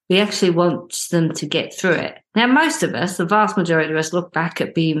 We actually want them to get through it. Now, most of us, the vast majority of us, look back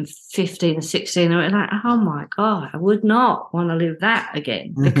at being 15 or 16 and we're like, oh my God, I would not want to live that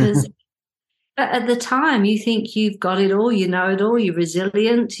again. Because at the time you think you've got it all, you know it all, you're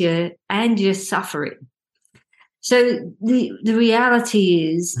resilient, and you're suffering. So the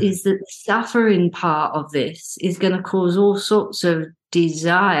reality is that the suffering part of this is going to cause all sorts of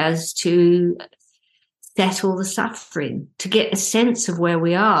desires to settle the suffering, to get a sense of where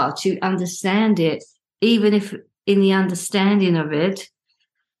we are, to understand it, even if in the understanding of it,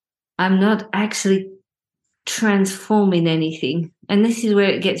 I'm not actually transforming anything. And this is where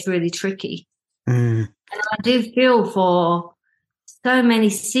it gets really tricky. And I do feel for so many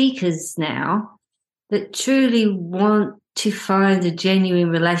seekers now that truly want to find a genuine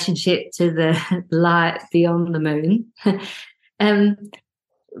relationship to the light beyond the moon,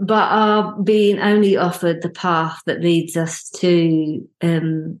 but are being only offered the path that leads us to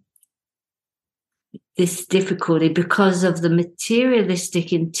this difficulty because of the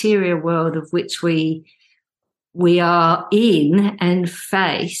materialistic interior world of which we are in and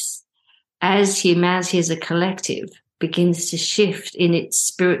face as humanity as a collective begins to shift in its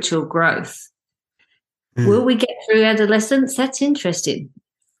spiritual growth. Will we get through adolescence? That's interesting.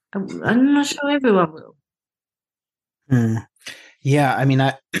 I'm not sure everyone will. Yeah, I mean,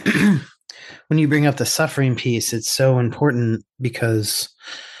 when you bring up the suffering piece, it's so important because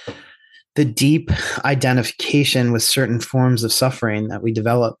the deep identification with certain forms of suffering that we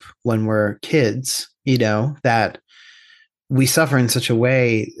develop when we're kids, that we suffer in such a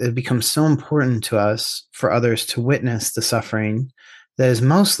way, it becomes so important to us for others to witness the suffering that is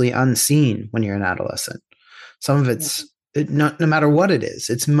mostly unseen when you're an adolescent. Some of it's, no matter what it is,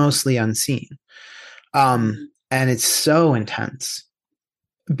 it's mostly unseen. And it's so intense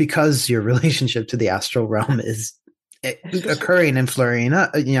because your relationship to the astral realm is occurring and flurrying,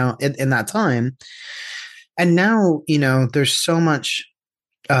 in that time. And now, there's so much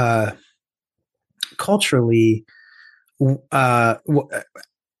culturally and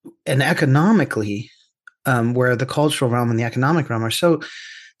economically, where the cultural realm and the economic realm are so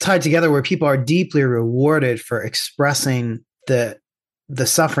tied together, where people are deeply rewarded for expressing the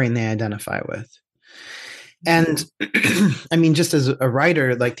suffering they identify with. And I mean, just as a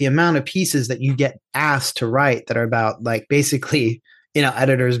writer, like the amount of pieces that you get asked to write that are about like basically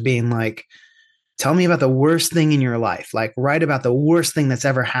editors being like, tell me about the worst thing in your life. Like, write about the worst thing that's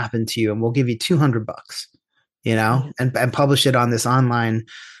ever happened to you, and we'll give you $200, Yeah. and publish it on this online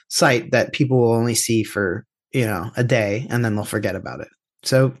site that people will only see for, a day, and then they'll forget about it.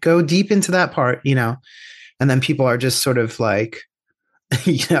 So go deep into that part, and then people are just sort of like,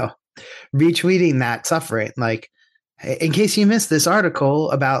 retweeting that suffering. Like, in case you missed this article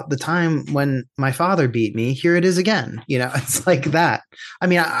about the time when my father beat me, here it is again. It's like that. I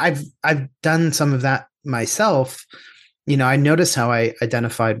mean, I've done some of that myself. I noticed how I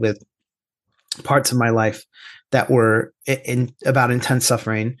identified with parts of my life that were about intense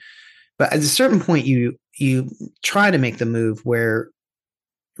suffering. But at a certain point, you try to make the move where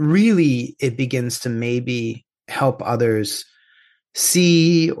really it begins to maybe help others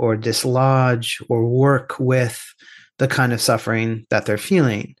see or dislodge or work with the kind of suffering that they're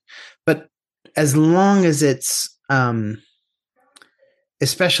feeling. But as long as it's,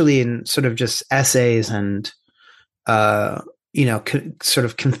 especially in sort of just essays and, sort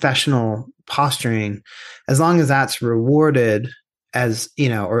of confessional posturing, as long as that's rewarded as,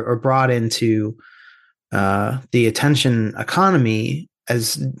 or brought into the attention economy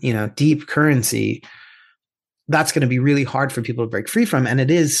as, deep currency, that's going to be really hard for people to break free from. And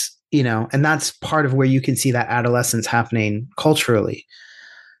it is, and that's part of where you can see that adolescence happening culturally.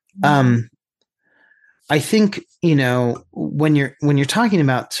 I think, when you're talking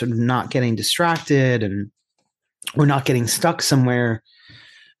about sort of not getting distracted and or not getting stuck somewhere,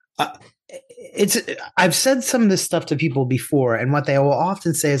 I've said some of this stuff to people before, and what they will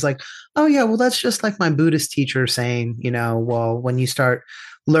often say is like, oh yeah, well, that's just like my Buddhist teacher saying, well, when you start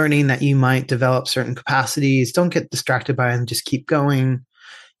learning that you might develop certain capacities, don't get distracted by them, just keep going,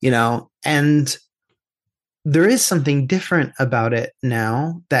 and there is something different about it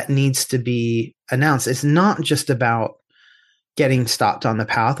now that needs to be announced. It's not just about getting stopped on the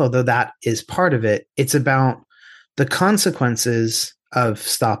path, although that is part of it. It's about the consequences of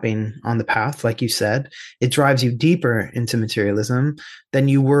stopping on the path. Like you said, it drives you deeper into materialism than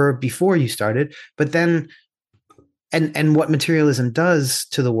you were before you started. But then, and what materialism does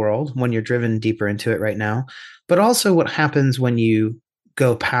to the world when you're driven deeper into it right now, but also what happens when you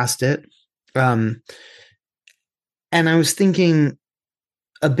go past it. And I was thinking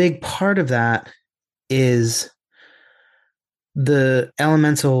a big part of that is the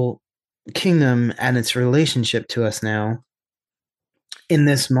elemental kingdom and its relationship to us now in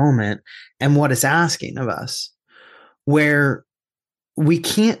this moment, and what it's asking of us, where we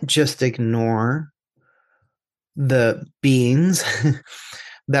can't just ignore the beings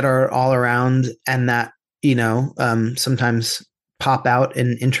that are all around and that, sometimes pop out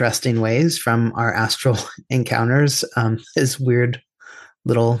in interesting ways from our astral encounters, as weird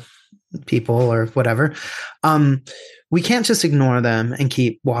little people or whatever. We can't just ignore them and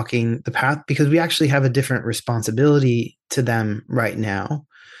keep walking the path, because we actually have a different responsibility to them right now.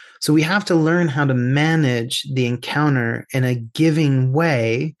 So we have to learn how to manage the encounter in a giving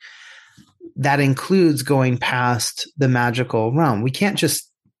way that includes going past the magical realm. We can't just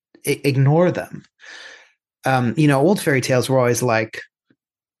ignore them. Old fairy tales were always like,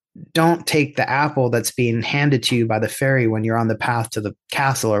 don't take the apple that's being handed to you by the fairy when you're on the path to the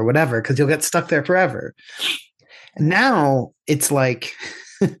castle or whatever, because you'll get stuck there forever. And now it's like,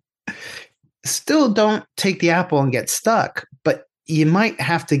 still don't take the apple and get stuck, but you might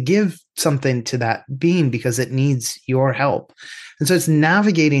have to give something to that being because it needs your help. And so it's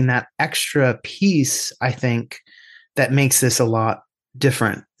navigating that extra piece, I think, that makes this a lot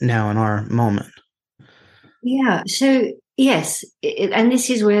different now in our moment. Yeah. So, yes. And this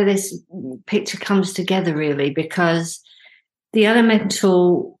is where this picture comes together, really, because the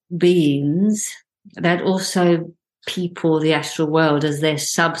elemental beings that also people the astral world as their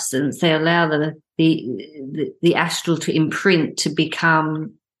substance, they allow the astral to imprint, to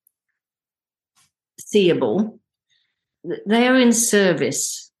become seeable. They are in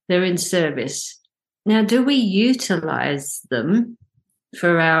service. They're in service. Now, do we utilize them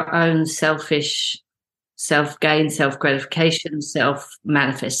for our own selfish self-gain, self-gratification,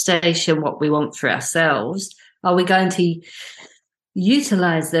 self-manifestation, what we want for ourselves? Are we going to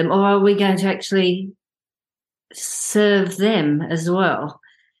utilize them, or are we going to actually serve them as well?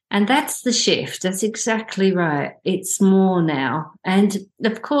 And that's the shift. That's exactly right. It's more now. And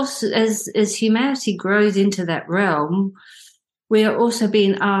of course, as humanity grows into that realm, we are also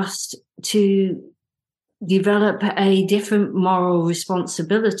being asked to develop a different moral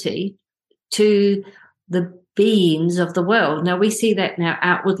responsibility to the beings of the world. Now, we see that now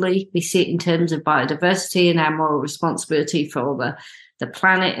outwardly. We see it in terms of biodiversity and our moral responsibility for the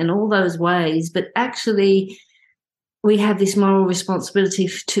planet in all those ways. But actually, we have this moral responsibility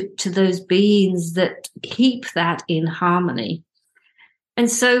to those beings that keep that in harmony. And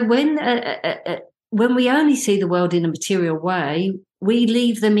so when we only see the world in a material way, we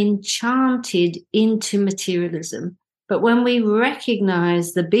leave them enchanted into materialism. But when we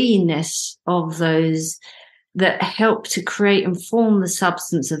recognize the beingness of those that help to create and form the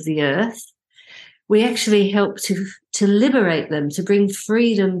substance of the earth, we actually help to liberate them, to bring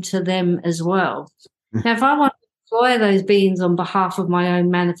freedom to them as well. Now, if I want to employ those beings on behalf of my own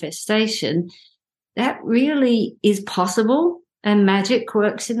manifestation, that really is possible, and magic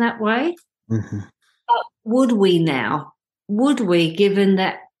works in that way. Mm-hmm. But would we now? Would we, given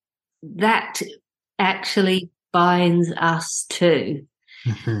that actually binds us too?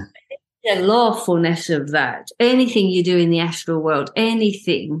 Mm-hmm. The lawfulness of that, anything you do in the astral world,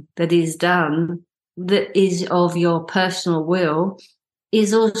 anything that is done that is of your personal will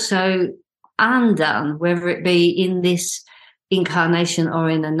is also undone, whether it be in this incarnation or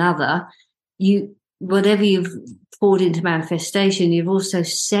in another. Whatever you've poured into manifestation, you've also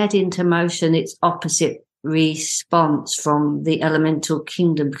set into motion its opposite response from the elemental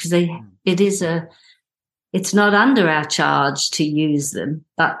kingdom, because it's not under our charge to use them,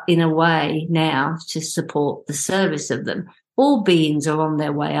 but in a way now to support the service of them. All beings are on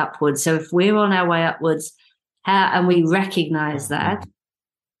their way upwards. So if we're on our way upwards, and we recognize that,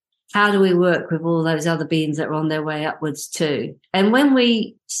 how do we work with all those other beings that are on their way upwards too? And when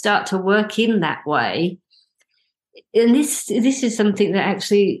we start to work in that way, and this is something that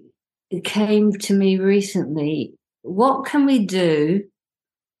actually came to me recently, what can we do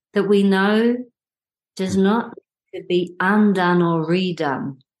that we know does not need to be undone or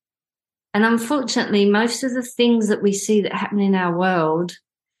redone? And unfortunately, most of the things that we see that happen in our world,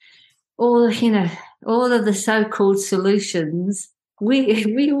 all of the so-called solutions,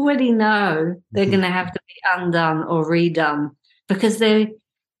 we already know they're going to have to be undone or redone, because they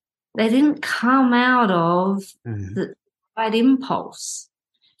didn't come out of the right impulse.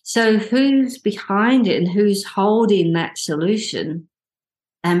 So who's behind it and who's holding that solution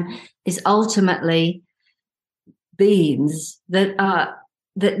is ultimately beings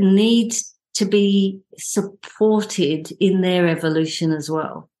that need to be supported in their evolution as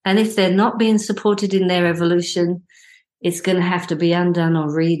well. And if they're not being supported in their evolution, it's going to have to be undone or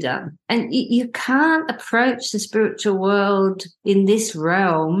redone. And you can't approach the spiritual world in this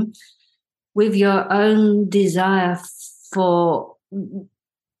realm with your own desire for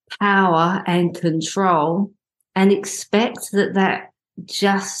power and control and expect that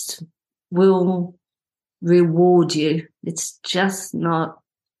just will reward you. It's just not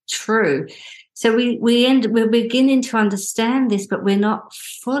true. So we're beginning to understand this, but we're not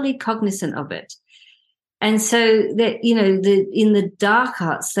fully cognizant of it. And so that, in the dark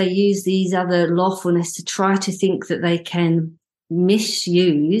arts, they use these other lawfulness to try to think that they can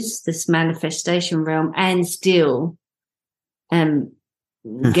misuse this manifestation realm and still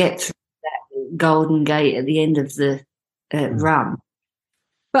get through that golden gate at the end of the run.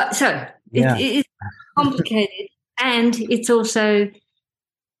 But so it's complicated, and it's also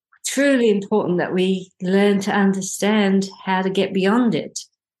truly important that we learn to understand how to get beyond it.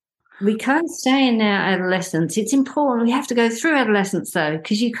 We can't stay in our adolescence. It's important. We have to go through adolescence, though,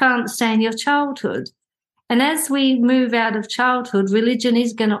 because you can't stay in your childhood. And as we move out of childhood, religion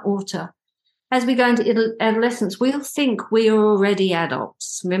is going to alter. As we go into adolescence, we'll think we are already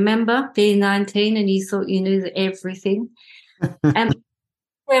adults. Remember being 19 and you thought you knew everything? And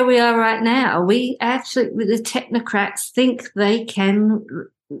where we are right now, we actually, the technocrats, think they can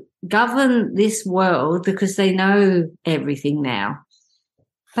govern this world because they know everything now.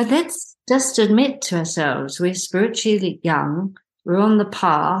 But let's just admit to ourselves, we're spiritually young, we're on the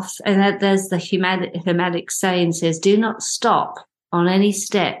path, and that there's the Hermetic saying says, do not stop on any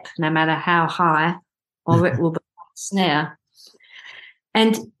step, no matter how high, or it will become a snare.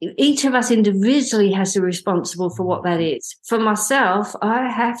 And each of us individually has to be responsible for what that is. For myself, I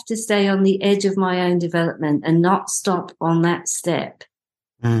have to stay on the edge of my own development and not stop on that step,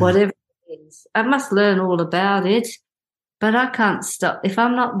 whatever it is. I must learn all about it, but I can't stop. If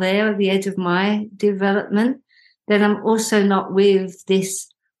I'm not there at the edge of my development, then I'm also not with this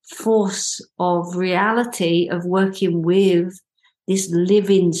force of reality of working with this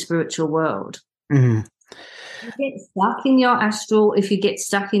living spiritual world. Mm-hmm. If you get stuck in your astral, if you get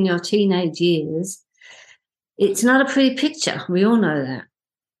stuck in your teenage years, it's not a pretty picture. We all know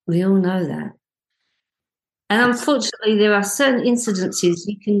that. And unfortunately, there are certain incidences.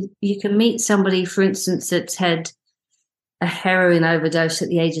 You can meet somebody, for instance, that's had a heroin overdose at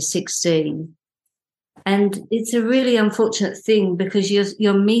the age of 16. And it's a really unfortunate thing because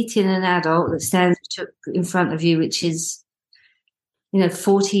you're meeting an adult that stands in front of you, which is,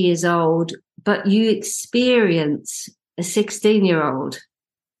 40 years old, but you experience a 16-year-old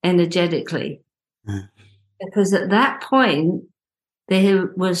energetically. Mm. Because at that point, there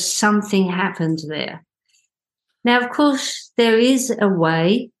was something happened there. Now, of course, there is a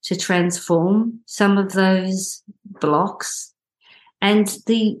way to transform some of those blocks. And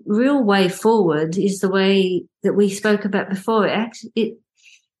the real way forward is the way that we spoke about before.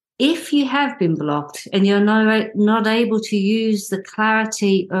 If you have been blocked and you're not able to use the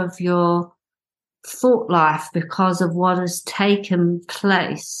clarity of your thought life because of what has taken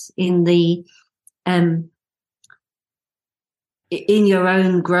place in your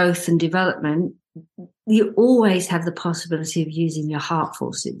own growth and development, you always have the possibility of using your heart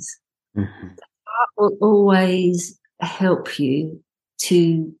forces. Mm-hmm. The heart will always help you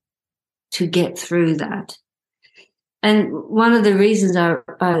to get through that. And one of the reasons I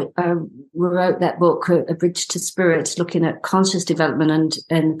wrote that book, A Bridge to Spirit, looking at conscious development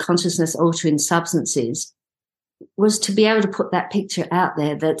and consciousness altering substances, was to be able to put that picture out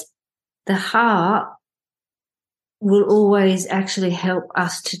there that the heart will always actually help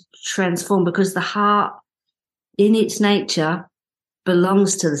us to transform, because the heart in its nature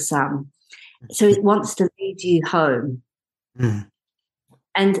belongs to the sun. So it wants to lead you home. Mm.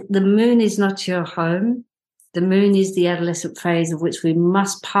 And the moon is not your home. The moon is the adolescent phase of which we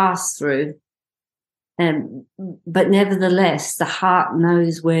must pass through. But nevertheless, the heart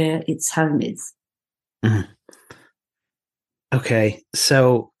knows where its home is. Mm. Okay,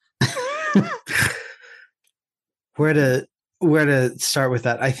 so where to start with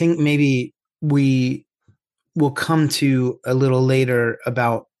that? I think maybe we will come to a little later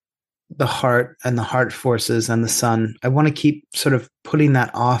about the heart and the heart forces and the sun. I want to keep sort of putting that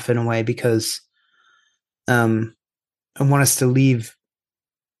off in a way because I want us to leave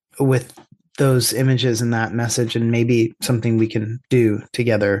with those images and that message and maybe something we can do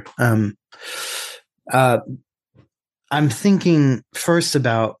together. I'm thinking first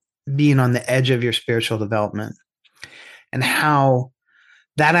about being on the edge of your spiritual development and how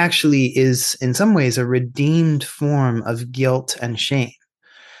that actually is in some ways a redeemed form of guilt and shame.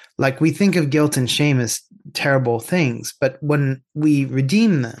 Like, we think of guilt and shame as terrible things, but when we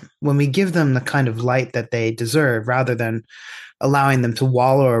redeem them, when we give them the kind of light that they deserve, rather than allowing them to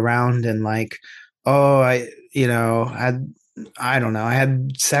wallow around and like, oh, I don't know, I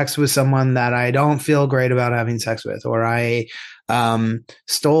had sex with someone that I don't feel great about having sex with, or I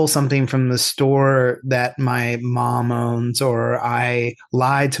stole something from the store that my mom owns, or I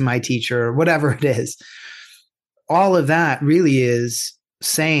lied to my teacher, or whatever it is. All of that really is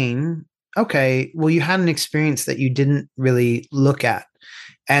saying, okay, well, you had an experience that you didn't really look at.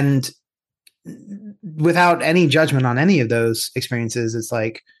 And without any judgment on any of those experiences, it's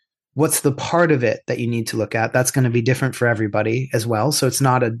like, what's the part of it that you need to look at? That's going to be different for everybody as well. So it's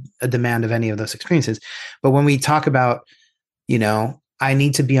not a demand of any of those experiences. But when we talk about, I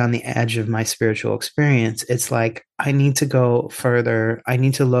need to be on the edge of my spiritual experience, it's like, I need to go further. I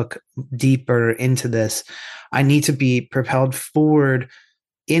need to look deeper into this. I need to be propelled forward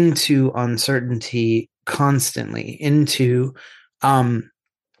into uncertainty constantly, into and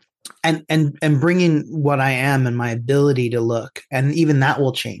bringing what I am and my ability to look, and even that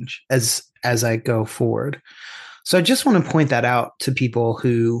will change as I go forward. So I just want to point that out to people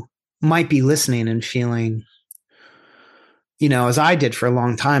who might be listening and feeling, as I did for a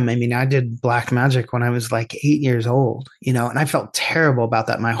long time. I mean, I did black magic when I was like 8 years old, and I felt terrible about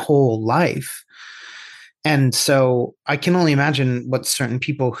that my whole life. And so I can only imagine what certain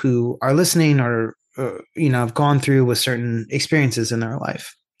people who are listening or have gone through with certain experiences in their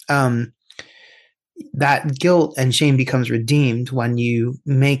life. That guilt and shame becomes redeemed when you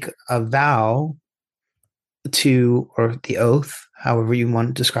make a vow to, or the oath, however you want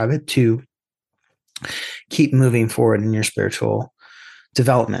to describe it, to keep moving forward in your spiritual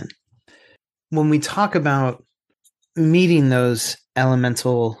development. When we talk about meeting those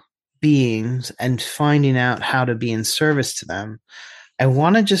elemental beings and finding out how to be in service to them, I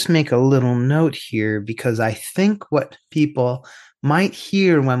want to just make a little note here, because I think what people might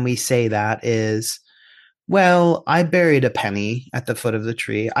hear when we say that is, well, I buried a penny at the foot of the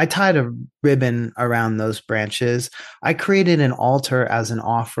tree. I tied a ribbon around those branches. I created an altar as an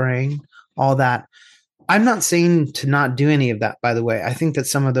offering, all that. I'm not saying to not do any of that, by the way. I think that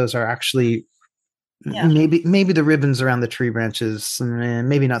some of those are actually maybe the ribbons around the tree branches,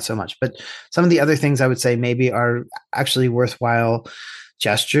 maybe not so much, but some of the other things I would say maybe are actually worthwhile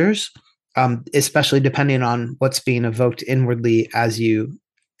gestures, especially depending on what's being evoked inwardly as you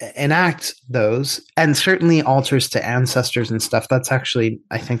enact those, and certainly altars to ancestors and stuff. That's actually,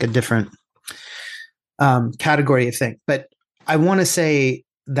 I think, a different category of thing. But I want to say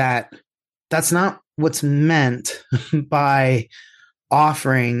that that's not what's meant by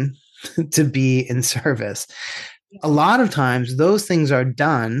offering to be in service. A lot of times those things are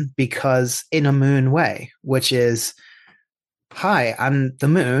done because in a moon way, which is, hi, I'm the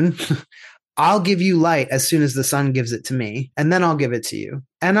moon. I'll give you light as soon as the sun gives it to me, and then I'll give it to you.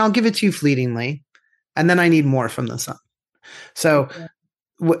 And I'll give it to you fleetingly, and then I need more from the sun. So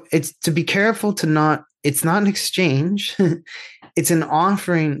it's to be careful to not, it's not an exchange. It's an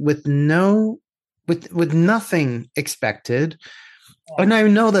offering with nothing expected. And I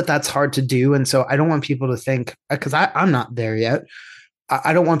know that that's hard to do. And so I don't want people to think, because I'm not there yet.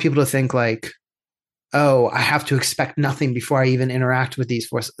 I don't want people to think like, oh, I have to expect nothing before I even interact with these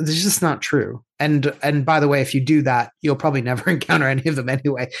forces. It's just not true. And by the way, if you do that, you'll probably never encounter any of them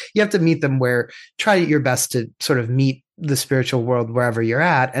anyway. You have to meet them where, try your best to sort of meet the spiritual world wherever you're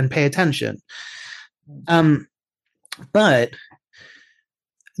at and pay attention. But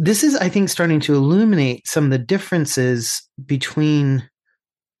this is, I think, starting to illuminate some of the differences between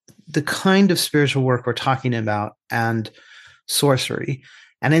the kind of spiritual work we're talking about and sorcery.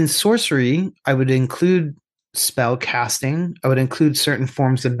 And in sorcery, I would include spell casting. I would include certain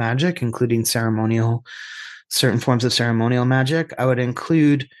forms of magic, including certain forms of ceremonial magic. I would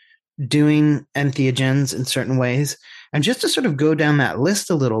include doing entheogens in certain ways. And just to sort of go down that list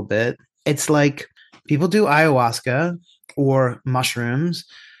a little bit, it's like people do ayahuasca or mushrooms,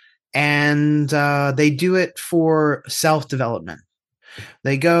 and they do it for self-development.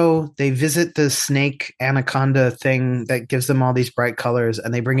 They go, they visit the snake anaconda thing that gives them all these bright colors,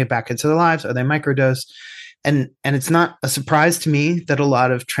 and they bring it back into their lives, or they microdose. And it's not a surprise to me that a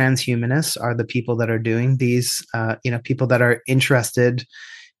lot of transhumanists are the people that are doing these, people that are interested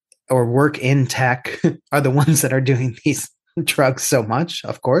or work in tech are the ones that are doing these drugs so much,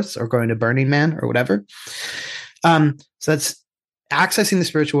 of course, or going to Burning Man or whatever. So that's accessing the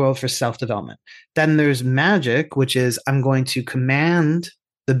spiritual world for self-development. Then there's magic, which is I'm going to command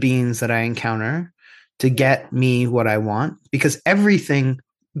the beings that I encounter to get me what I want, because everything,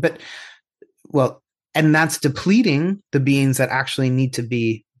 and that's depleting the beings that actually need to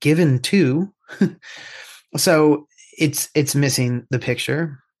be given to. So it's missing the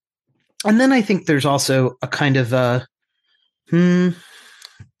picture. And then I think there's also a kind of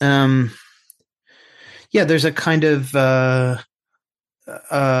there's a kind of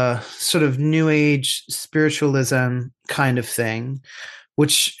sort of new age spiritualism kind of thing,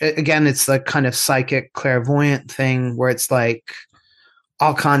 which again, it's like kind of psychic clairvoyant thing where it's like,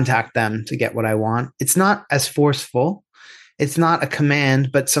 I'll contact them to get what I want. It's not as forceful. It's not a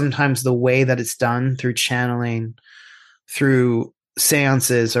command, but sometimes the way that it's done through channeling, through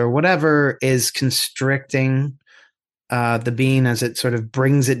seances or whatever, is constricting the being as it sort of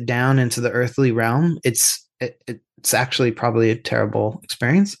brings it down into the earthly realm. It's actually probably a terrible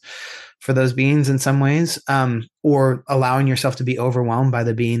experience for those beings in some ways, or allowing yourself to be overwhelmed by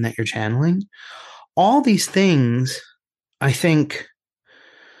the being that you're channeling. All these things, I think,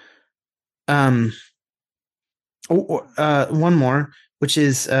 one more, which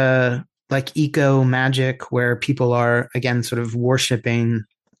is like eco magic, where people are, again, sort of worshiping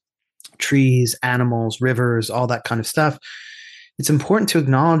trees, animals, rivers, all that kind of stuff. It's important to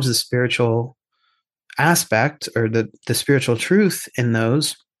acknowledge the spiritual aspect or the spiritual truth in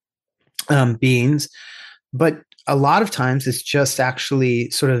those beings. But a lot of times it's just actually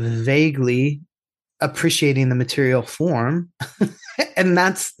sort of vaguely appreciating the material form. And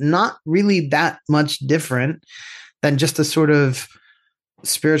that's not really that much different than just a sort of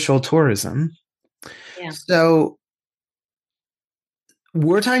spiritual tourism. Yeah. So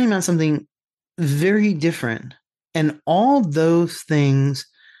we're talking about something very different. And all those things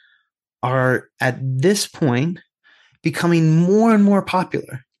are at this point becoming more and more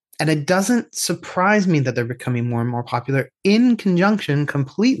popular. And it doesn't surprise me that they're becoming more and more popular in conjunction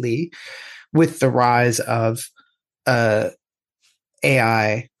completely with the rise of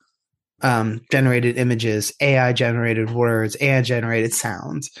AI generated images, AI generated words, AI generated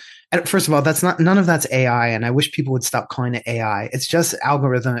sounds. And first of all, none of that's AI. And I wish people would stop calling it AI. It's just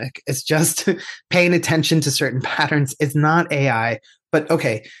algorithmic. It's just paying attention to certain patterns. It's not AI, but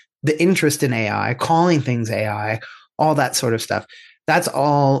okay. The interest in AI, calling things AI, all that sort of stuff, that's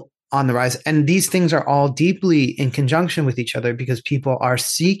all on the rise. And these things are all deeply in conjunction with each other because people are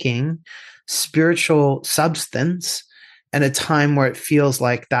seeking spiritual substance at a time where it feels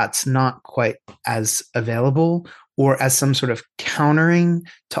like that's not quite as available or as some sort of countering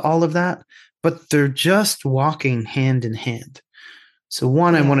to all of that, but they're just walking hand in hand. So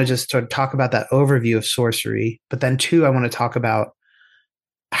one, I Yeah. want to just sort of talk about that overview of sorcery, but then two, I want to talk about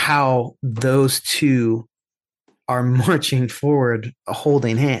how those two are marching forward,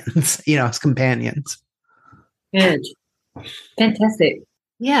 holding hands, as companions. Good. Fantastic.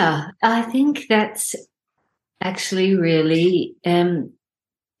 Yeah, I think that's actually really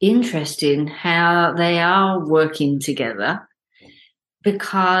interesting how they are working together,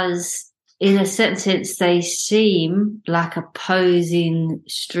 because in a certain sense they seem like opposing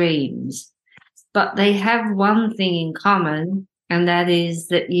streams, but they have one thing in common, and that is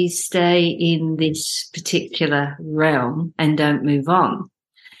that you stay in this particular realm and don't move on.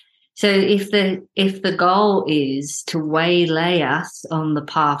 So if the goal is to waylay us on the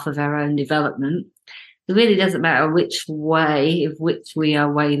path of our own development, it really doesn't matter which way of which we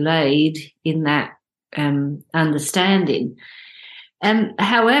are waylaid in that understanding.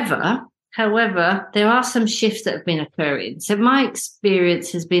 However, there are some shifts that have been occurring. So my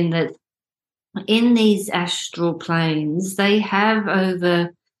experience has been that in these astral planes, they have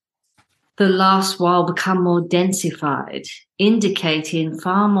over the last while become more densified, indicating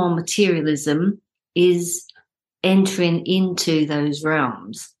far more materialism is entering into those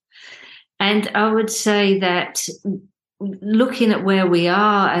realms. And I would say that looking at where we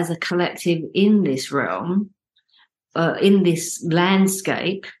are as a collective in this realm, in this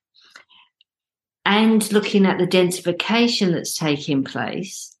landscape, and looking at the densification that's taking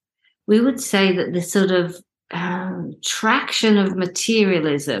place, we would say that the sort of traction of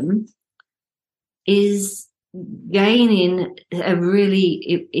materialism is gaining a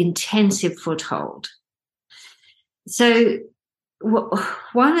really intensive foothold. So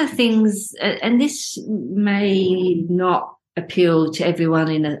one of the things, and this may not appeal to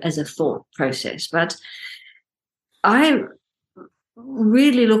everyone as a thought process, but I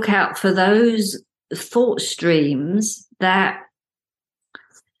really look out for those thought streams that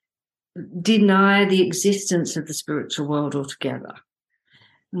deny the existence of the spiritual world altogether,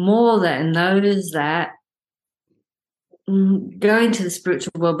 more than those that go into the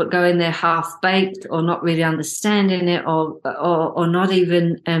spiritual world but go in there half-baked or not really understanding it, or not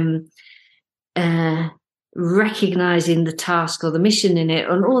even recognizing the task or the mission in it,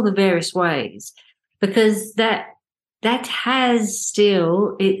 on all the various ways, because that has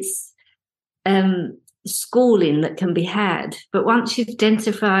still its schooling that can be had. But once you've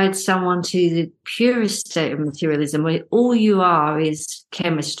identified someone to the purest state of materialism, where all you are is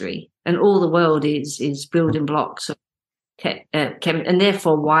chemistry and all the world is building blocks of and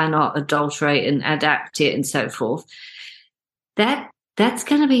therefore why not adulterate and adapt it and so forth, that's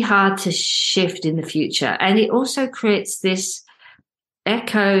going to be hard to shift in the future. And it also creates this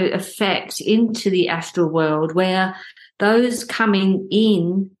echo effect into the astral world, where those coming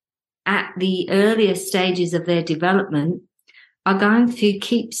in at the earlier stages of their development are going to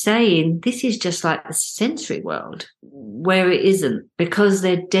keep saying this is just like the sensory world, where it isn't, because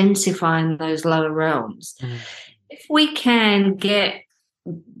they're densifying those lower realms. If we can get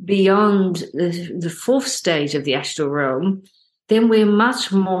beyond the fourth stage of the astral realm, then we're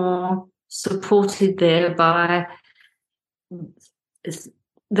much more supported there by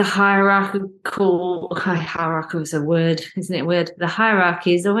the hierarchical is a word, isn't it? A word. The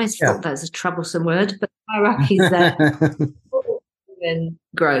hierarchy is always thought that's a troublesome word, but hierarchy is that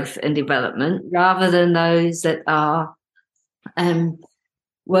growth and development, rather than those that are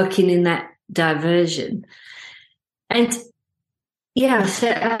working in that diversion. And yeah, so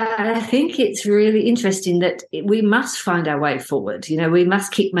I think it's really interesting that we must find our way forward. We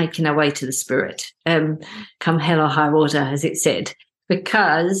must keep making our way to the spirit, come hell or high water, as it said,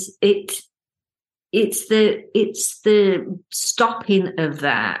 because it's the stopping of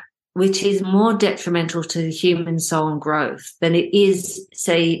that which is more detrimental to the human soul and growth than it is,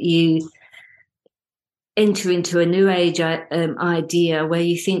 say, you enter into a new age idea where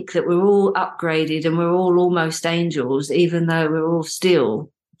you think that we're all upgraded and we're all almost angels, even though we're all still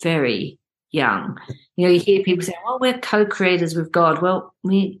very young. You hear people say, "Oh, we're co-creators with God." Well,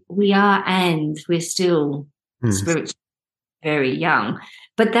 we are, and we're still spiritually very young.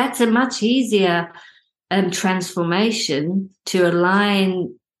 But that's a much easier transformation to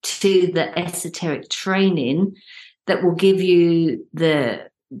align to the esoteric training that will give you the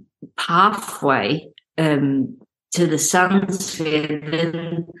pathway to the sun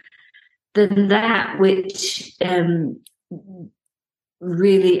sphere than that which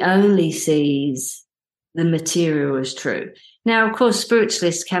really only sees the material as true. Now, of course,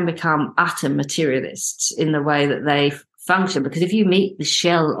 spiritualists can become utter materialists in the way that they function, because if you meet the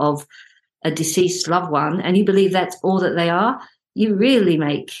shell of a deceased loved one and you believe that's all that they are, you really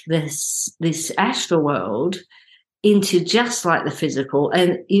make this astral world into just like the physical,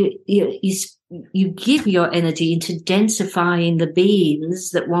 and you give your energy into densifying the beings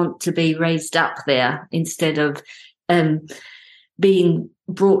that want to be raised up there instead of um, being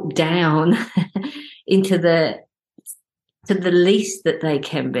brought down into the least that they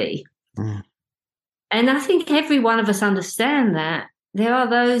can be. Mm. And I think every one of us understand that there are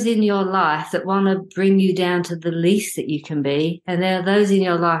those in your life that want to bring you down to the least that you can be, and there are those in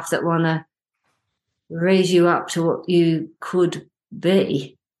your life that want to raise you up to what you could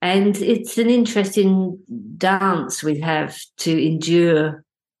be. And it's an interesting dance we have to endure,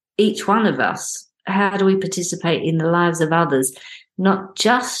 each one of us. How do we participate in the lives of others? Not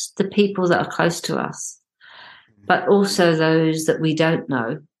just the people that are close to us, but also those that we don't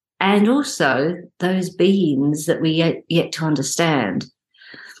know, and also those beings that we yet to understand.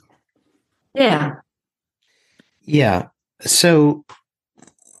 Yeah. Yeah. So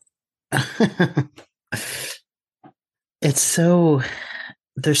it's so,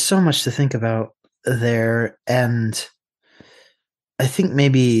 there's so much to think about there. And I think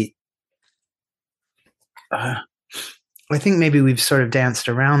maybe, we've sort of danced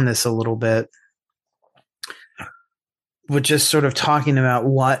around this a little bit with just sort of talking about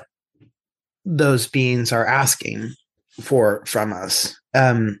what those beings are asking for from us.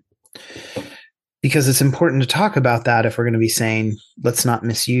 Because it's important to talk about that if we're going to be saying, let's not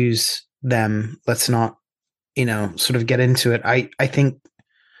misuse them. Let's not, sort of get into it. I think,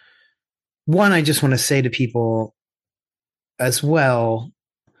 one, I just want to say to people as well,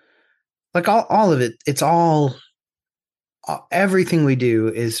 like all of it, it's all, everything we do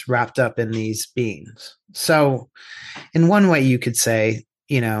is wrapped up in these beings. So in one way you could say,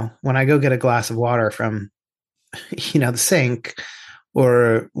 when I go get a glass of water from, the sink,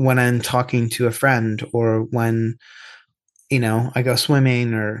 or when I'm talking to a friend, or when, I go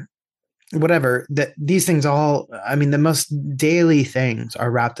swimming or whatever, that these things all, the most daily things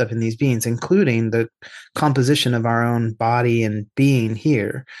are wrapped up in these beings, including the composition of our own body and being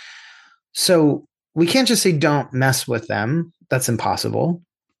here. So we can't just say, don't mess with them. That's impossible.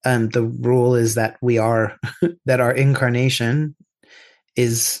 The rule is that that our incarnation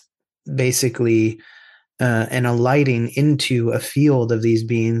is basically an alighting into a field of these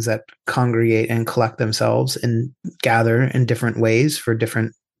beings that congregate and collect themselves and gather in different ways for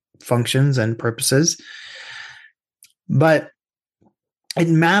different functions and purposes. But it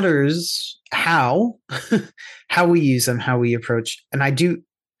matters how we use them, how we approach. And I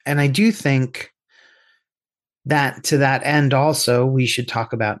do think that to that end also, we should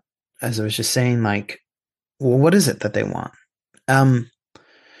talk about, as I was just saying, like, well, what is it that they want?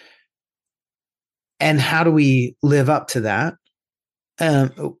 And how do we live up to that?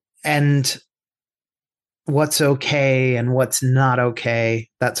 And what's okay and what's not okay,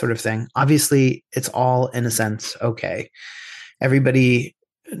 that sort of thing. Obviously, it's all, in a sense, okay. Everybody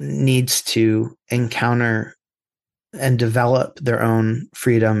needs to encounter and develop their own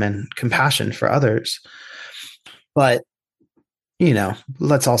freedom and compassion for others. But,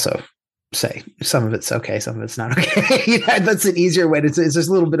 let's also say some of it's okay, some of it's not okay. That's an easier way to, it's just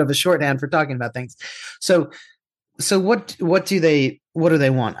a little bit of a shorthand for talking about things. So what do they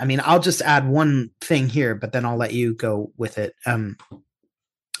want? I'll just add one thing here, but then I'll let you go with it.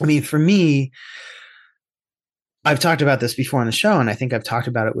 For me, I've talked about this before on the show, and I think I've talked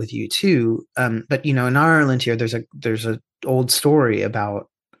about it with you too. But in Ireland here, there's a old story about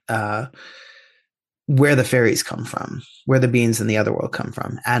where the fairies come from, where the beings in the other world come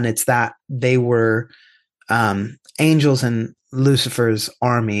from, and it's that they were angels in Lucifer's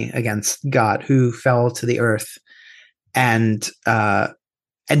army against God, who fell to the earth and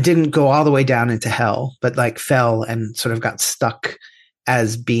didn't go all the way down into hell, but like fell and sort of got stuck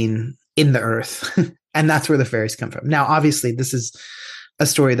as being in the earth. And that's where the fairies come from. Now, obviously, this is a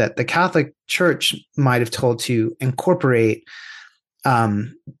story that the Catholic Church might have told to incorporate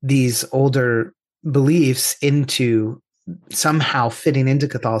these older beliefs into somehow fitting into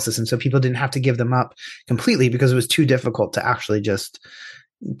Catholicism, so people didn't have to give them up completely because it was too difficult to actually just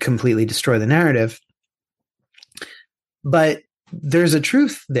completely destroy the narrative. But there's a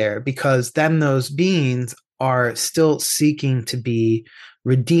truth there, because then those beings are still seeking to be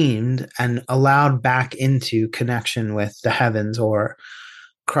redeemed and allowed back into connection with the heavens or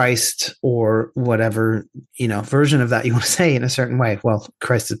Christ, or whatever, version of that you want to say in a certain way. Well,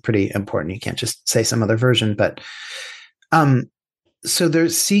 Christ is pretty important. You can't just say some other version, but so they're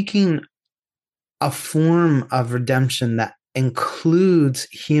seeking a form of redemption that includes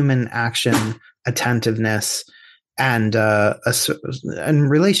human action, attentiveness, and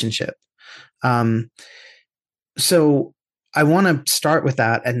relationship. So I want to start with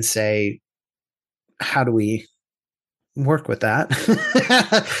that and say, how do we work with that?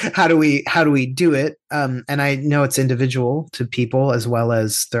 How do we do it? And I know it's individual to people as well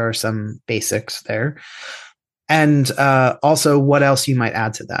as there are some basics there. And also, what else you might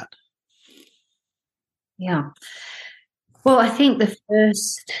add to that? Yeah. Well, I think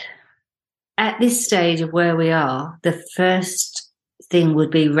at this stage of where we are, the first thing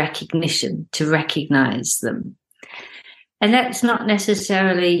would be recognition, to recognize them. And that's not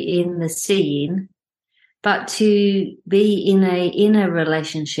necessarily in the seeing, but to be in a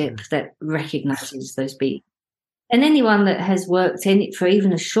relationship that recognizes those beings. And anyone that has worked in it for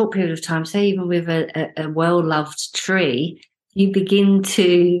even a short period of time, say even with a well-loved tree, you begin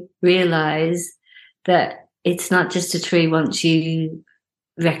to realize that it's not just a tree once you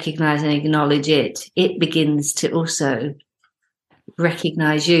recognize and acknowledge it, it begins to also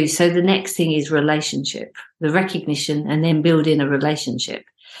recognize you. So the next thing is relationship, the recognition, and then building a relationship.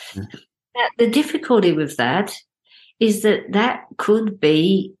 Mm-hmm. Now, the difficulty with that is that that could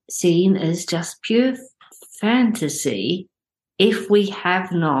be seen as just pure fantasy if we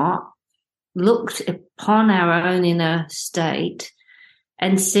have not looked upon our own inner state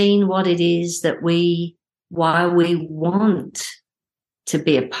and seen what it is that why we want to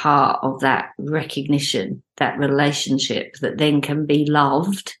be a part of that recognition, that relationship that then can be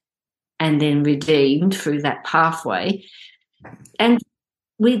loved and then redeemed through that pathway. And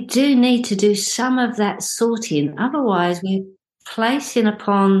we do need to do some of that sorting. Otherwise, we're placing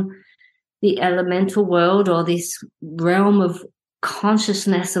upon the elemental world or this realm of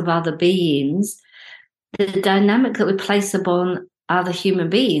consciousness of other beings the dynamic that we place upon other human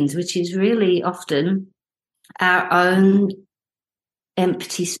beings, which is really often our own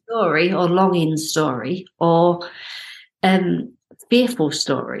empty story or longing story or fearful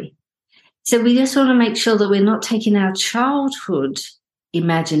story. So we just want to make sure that we're not taking our childhood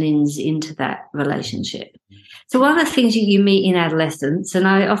imaginings into that relationship. So one of the things you meet in adolescence, and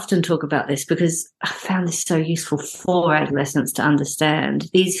I often talk about this because I found this so useful for adolescents to understand,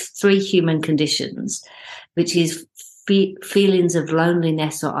 these three human conditions, which is feelings of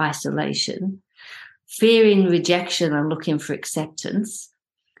loneliness or isolation, fearing rejection and looking for acceptance,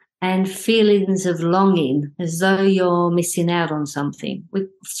 and feelings of longing as though you're missing out on something. With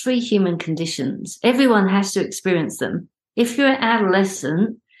three human conditions, everyone has to experience them. If you're an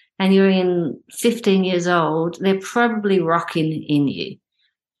adolescent and you're in 15 years old, they're probably rocking in you.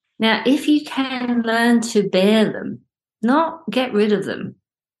 Now, if you can learn to bear them, not get rid of them,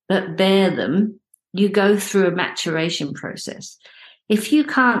 but bear them, you go through a maturation process. If you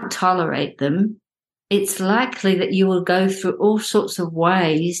can't tolerate them, it's likely that you will go through all sorts of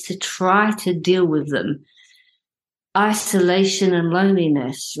ways to try to deal with them. Isolation and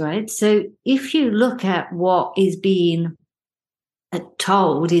loneliness, right? So if you look at what is being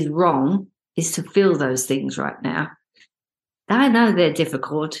told is wrong, is to feel those things right now. I know they're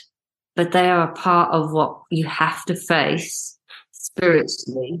difficult, but they are a part of what you have to face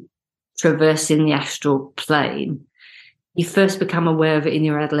spiritually, traversing the astral plane. You first become aware of it in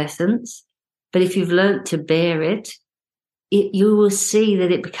your adolescence, but if you've learnt to bear it, you will see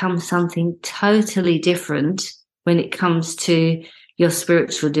that it becomes something totally different when it comes to your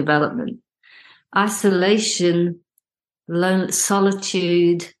spiritual development. Isolation,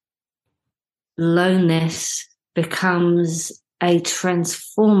 solitude, loneliness becomes a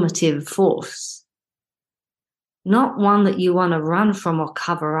transformative force. Not one that you want to run from or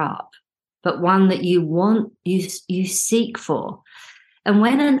cover up, but one that you seek for. And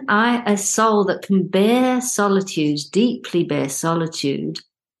when a soul that can bear solitude, deeply bear solitude,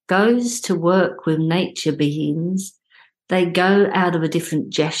 goes to work with nature beings, they go out of a different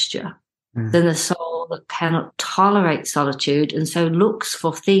gesture than the soul that cannot tolerate solitude and so looks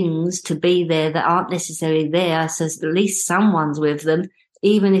for things to be there that aren't necessarily there, so at least someone's with them,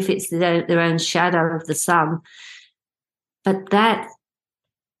 even if it's their own shadow of the sun. But that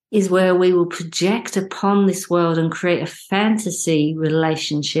is where we will project upon this world and create a fantasy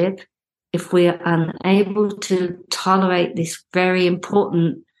relationship if we are unable to tolerate this very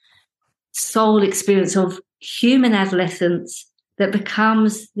important soul experience of human adolescence that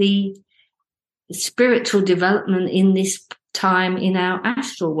becomes the spiritual development in this time in our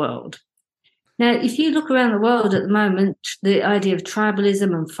astral world. Now, if you look around the world at the moment, the idea of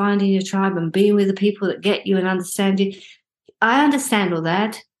tribalism and finding your tribe and being with the people that get you and understand you, I understand all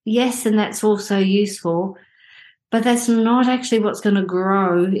that. Yes, and that's also useful, but that's not actually what's going to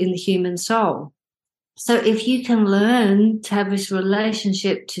grow in the human soul. So if you can learn to have this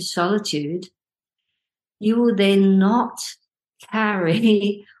relationship to solitude, you will then not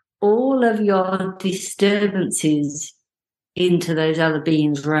carry all of your disturbances into those other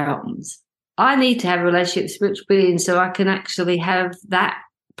beings' realms. I need to have a relationship with spiritual beings so I can actually have that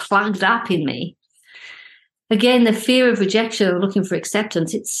plugged up in me. Again, the fear of rejection or looking for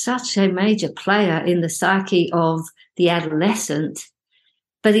acceptance, it's such a major player in the psyche of the adolescent,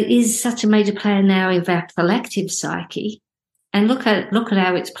 but it is such a major player now in our collective psyche. And look at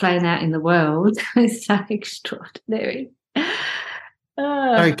how it's playing out in the world. It's so extraordinary.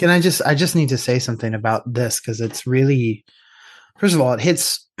 Sorry, I just need to say something about this because it's really, first of all, it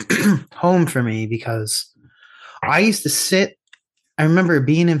hits home for me because I used to sit, I remember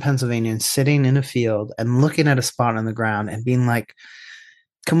being in Pennsylvania and sitting in a field and looking at a spot on the ground and being like,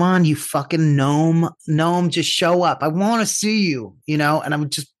 come on, you fucking gnome, just show up. I want to see you, and I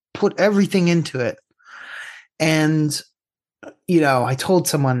would just put everything into it. And, I told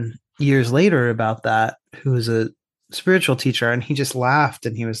someone years later about that who was a spiritual teacher, and he just laughed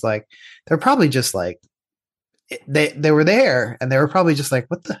and he was like, they're probably just like, they were there and they were probably just like,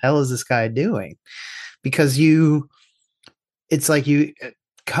 what the hell is this guy doing? Because it's like you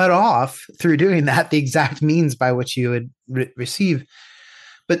cut off through doing that the exact means by which you would receive.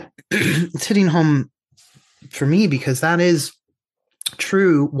 But it's hitting home for me because that is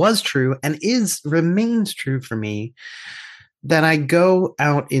true, was true, and remains true for me, that I go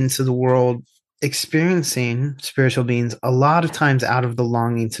out into the world experiencing spiritual beings a lot of times out of the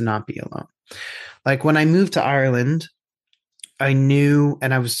longing to not be alone. Like when I moved to Ireland, I knew,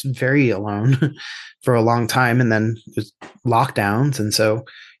 and I was very alone for a long time, and then there's lockdowns. And so,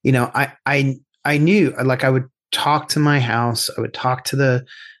 I knew, like, I would talk to my house, I would talk to the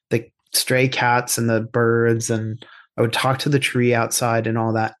stray cats and the birds, and I would talk to the tree outside and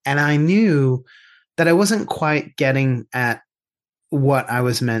all that. And I knew that I wasn't quite getting at what I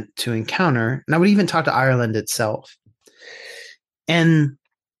was meant to encounter. And I would even talk to Ireland itself. And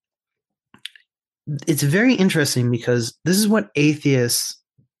it's very interesting because this is what atheists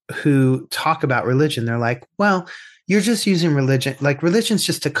who talk about religion, they're like, well, you're just using religion. Like, religion's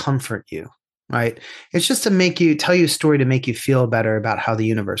just to comfort you, right? It's just to tell you a story to make you feel better about how the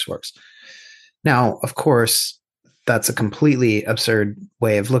universe works. Now, of course, that's a completely absurd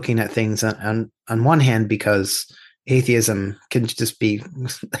way of looking at things on one hand, because atheism can just be,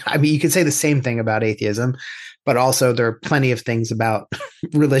 I mean, you could say the same thing about atheism, but also there are plenty of things about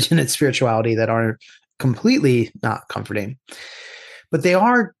religion and spirituality that are completely not comforting. But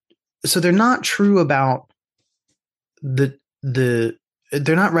they're not true about they're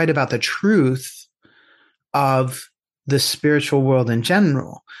not right about the truth of the spiritual world in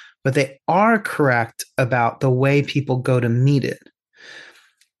general, but they are correct about the way people go to meet it.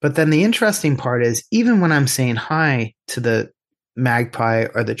 But then the interesting part is, even when I'm saying hi to the magpie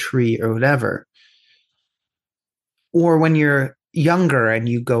or the tree or whatever, or when you're younger and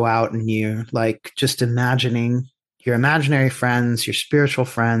you go out and you're like just imagining your imaginary friends, your spiritual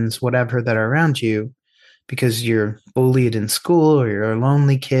friends, whatever that are around you, because you're bullied in school or you're a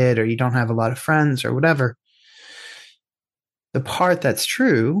lonely kid or you don't have a lot of friends or whatever. The part that's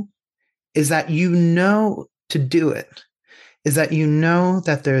true is that to do it, is that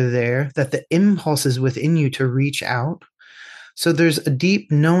that they're there, that the impulse is within you to reach out. So there's a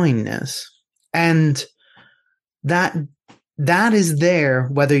deep knowingness, and that is there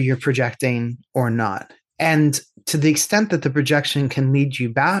whether you're projecting or not. And to the extent that the projection can lead you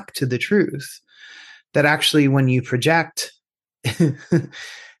back to the truth, that actually when you project,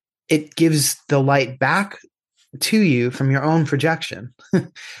 it gives the light back to you from your own projection.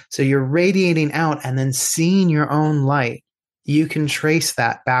 So you're radiating out and then seeing your own light. You can trace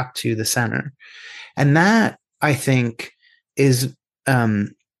that back to the center. And that, I think, is so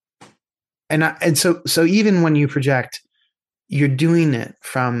even when you project, you're doing it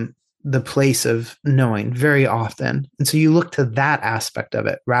from the place of knowing very often. And so you look to that aspect of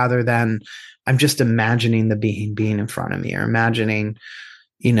it rather than I'm just imagining the being in front of me, or imagining,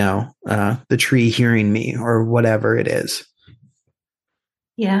 the tree hearing me, or whatever it is.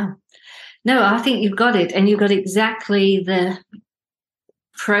 Yeah. No, I think you've got it. And you've got exactly the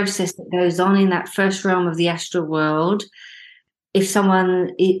process that goes on in that first realm of the astral world. If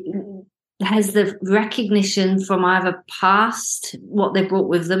someone has the recognition from either past, what they brought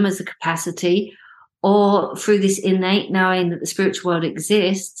with them as a capacity, or through this innate knowing that the spiritual world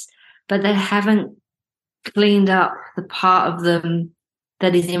exists, but they haven't cleaned up the part of them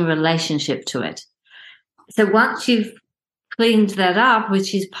that is in relationship to it. So once you've cleaned that up,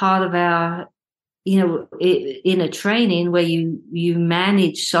 which is part of our, inner training, where you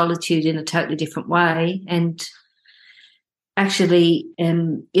manage solitude in a totally different way, and actually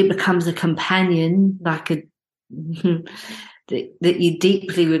it becomes a companion, like that you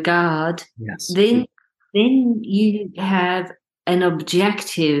deeply regard. Yes. Then you have an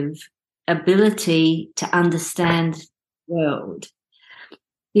objective ability to understand the world.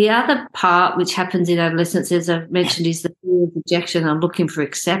 The other part, which happens in adolescence, as I've mentioned, is the fear of rejection. I'm looking for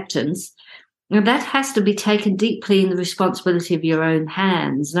acceptance. And that has to be taken deeply in the responsibility of your own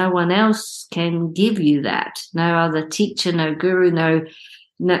hands. No one else can give you that. No other teacher, no guru,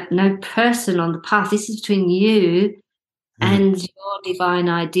 no person on the path. This is between you and your divine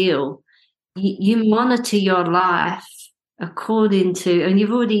ideal. You monitor your life according to, and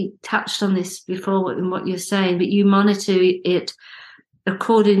you've already touched on this before in what you're saying, but you monitor it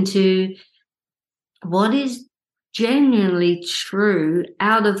according to what is genuinely true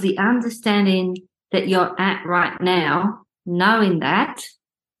out of the understanding that you're at right now, knowing that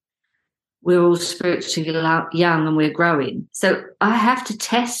we're all spiritually young and we're growing. So I have to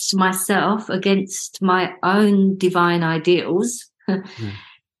test myself against my own divine ideals,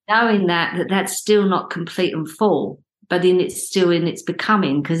 knowing that that's still not complete and full, but it's still in its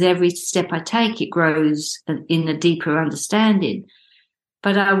becoming, because every step I take, it grows in a deeper understanding.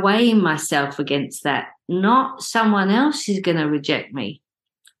 But I weigh myself against that. Not someone else is going to reject me.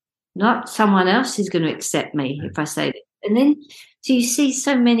 Not someone else is going to accept me if I say that. And then, so you see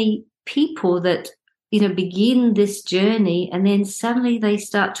so many people that, begin this journey, and then suddenly they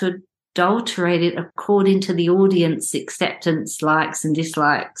start to adulterate it according to the audience acceptance, likes and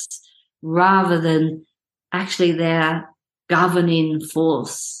dislikes, rather than actually their governing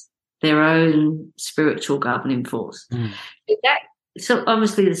force, their own spiritual governing force. So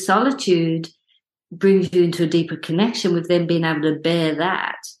obviously the solitude brings you into a deeper connection with them being able to bear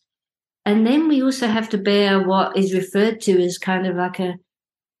that. And then we also have to bear what is referred to as kind of like a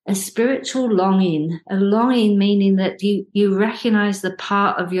spiritual longing, a longing meaning that you recognize the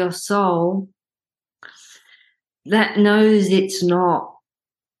part of your soul that knows it's not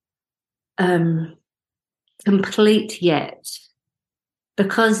complete yet,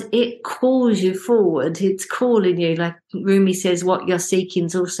 because it calls you forward. It's calling you, like Rumi says, what you're seeking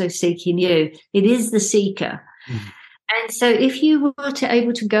is also seeking you. It is the seeker. And so if you were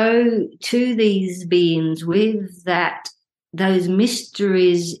able to go to these beings with those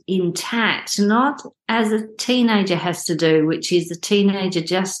mysteries intact, not as a teenager has to do, which is the teenager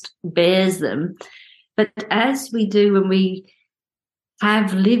just bears them, but as we do when we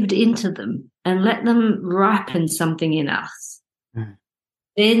have lived into them and let them ripen something in us,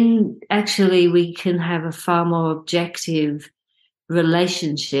 then actually we can have a far more objective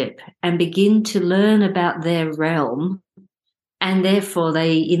relationship and begin to learn about their realm. And therefore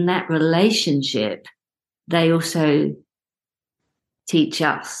in that relationship, they also teach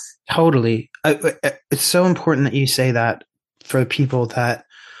us. Totally. It's so important that you say that for people that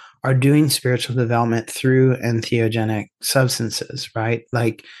are doing spiritual development through entheogenic substances, right?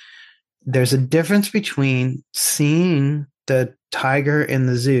 Like, there's a difference between seeing the tiger in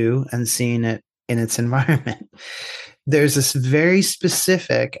the zoo and seeing it in its environment. There's this very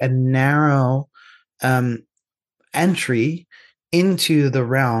specific and narrow entry into the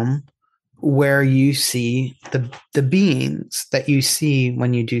realm where you see the beings that you see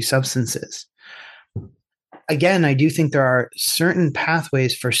when you do substances. Again, I do think there are certain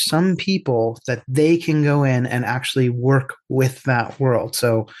pathways for some people that they can go in and actually work with that world.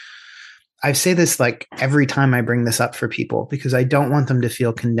 So I say this like every time I bring this up for people, because I don't want them to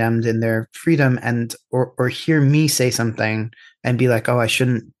feel condemned in their freedom and or hear me say something and be like, oh, I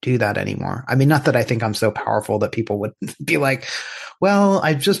shouldn't do that anymore. I mean, not that I think I'm so powerful that people would be like, well,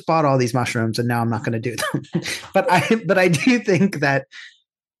 I just bought all these mushrooms and now I'm not going to do them. but I do think that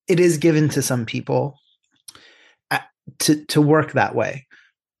it is given to some people to work that way,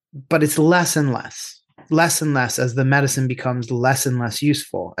 but it's less and less as the medicine becomes less and less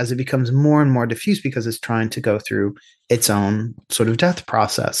useful, as it becomes more and more diffuse, because it's trying to go through its own sort of death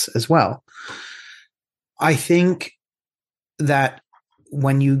process as well. I think that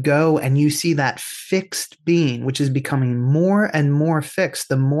when you go and you see that fixed being, which is becoming more and more fixed,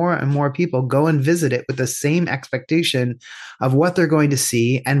 the more and more people go and visit it with the same expectation of what they're going to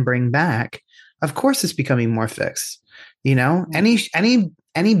see and bring back, of course it's becoming more fixed.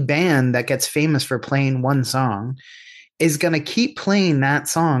 Any band that gets famous for playing one song is going to keep playing that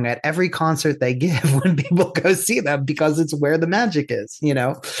song at every concert they give when people go see them, because it's where the magic is,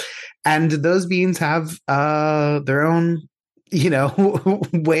 and those beings have their own,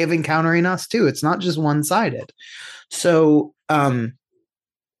 way of encountering us too. It's not just one-sided. So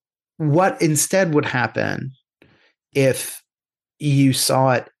what instead would happen if you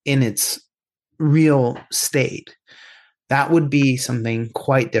saw it in its real state? That would be something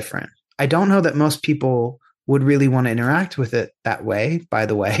quite different. I don't know that most people would really want to interact with it that way, by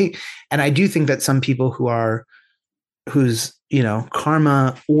the way. And I do think that some people whose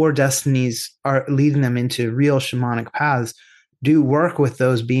karma or destinies are leading them into real shamanic paths, do work with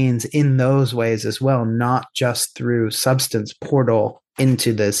those beings in those ways as well, not just through substance portal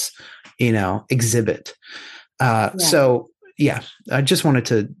into this, exhibit. So yeah, I just wanted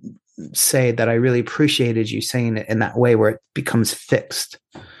to say that I really appreciated you saying it in that way where it becomes fixed.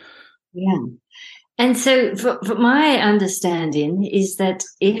 Yeah. And so, for my understanding is that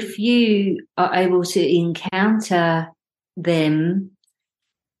if you are able to encounter them,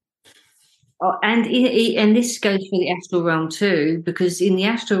 and this goes for the astral realm too, because in the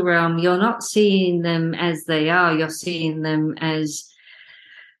astral realm, you're not seeing them as they are, you're seeing them as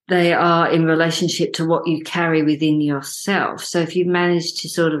they are in relationship to what you carry within yourself. So if you manage to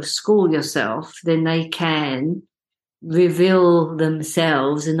sort of school yourself, then they can reveal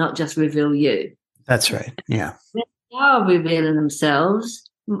themselves and not just reveal you. That's right. Yeah. They are revealing themselves.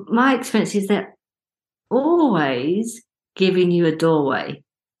 My experience is they're always giving you a doorway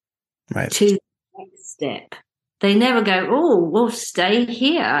to the next step. They never go, oh, we'll stay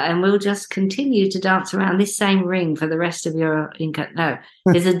here and we'll just continue to dance around this same ring for the rest of your income. No,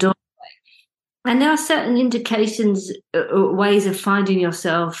 there's a doorway. And there are certain indications, ways of finding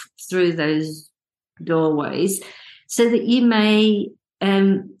yourself through those doorways so that you may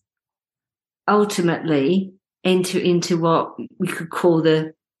ultimately enter into what we could call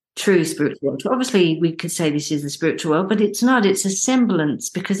the true spiritual world. Obviously, we could say this is the spiritual world, but it's not. It's a semblance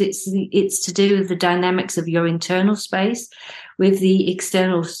because it's to do with the dynamics of your internal space with the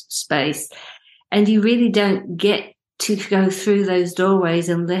external space. And you really don't get to go through those doorways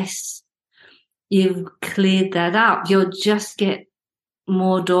unless you've cleared that up. You'll just get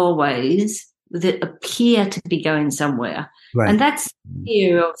more doorways that appear to be going somewhere. Right. And that's the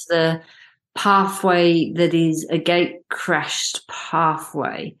fear of the pathway that is a gate-crashed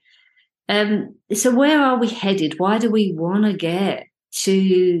pathway. So where are we headed? Why do we want to get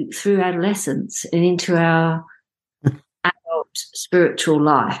through adolescence and into our adult spiritual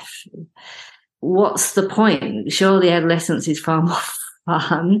life? What's the point? Surely adolescence is far more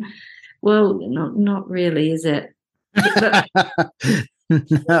fun. Well, not really, is it?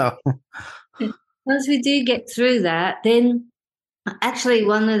 No. Once we do get through that, then actually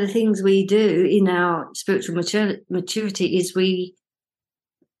one of the things we do in our spiritual maturity is we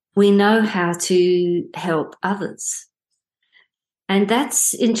know how to help others. And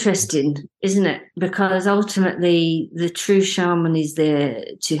that's interesting, isn't it? Because ultimately the true shaman is there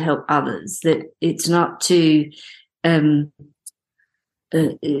to help others, that it's not to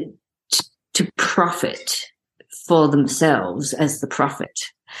profit for themselves as the prophet,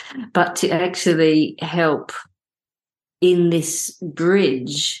 but to actually help in this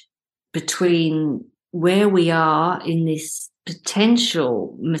bridge between where we are in this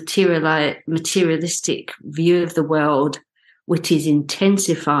potential materialistic view of the world, which is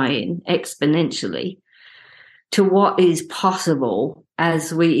intensifying exponentially, to what is possible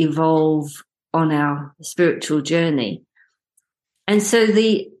as we evolve on our spiritual journey. And so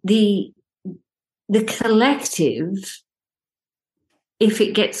the collective, if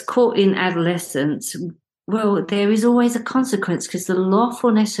it gets caught in adolescence, well, there is always a consequence because the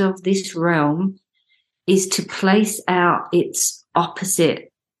lawfulness of this realm is to place out its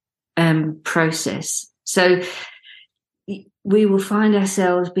opposite process. So we will find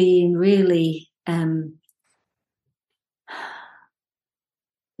ourselves being really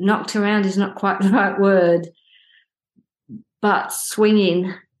knocked around is not quite the right word, but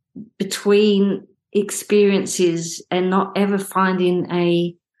swinging between experiences and not ever finding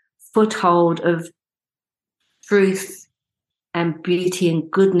a foothold of truth and beauty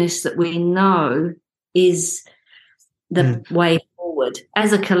and goodness that we know is the way forward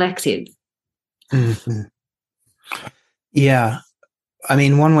as a collective. Mm-hmm. Yeah. I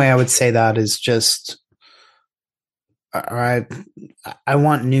mean, one way I would say that is just, I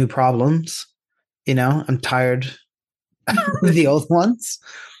want new problems. I'm tired of the old ones.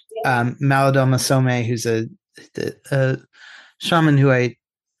 Maladoma Some, who's a shaman who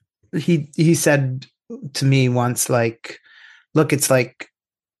he said to me once, like, look, it's like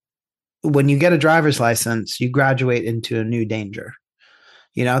when you get a driver's license, you graduate into a new danger.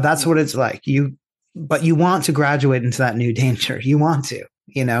 That's what it's like. But you want to graduate into that new danger. You want to,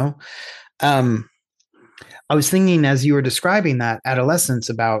 I was thinking as you were describing that adolescence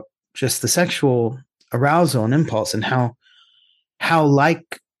about just the sexual arousal and impulse and how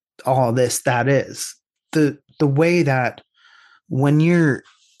like all this that is the way that when you're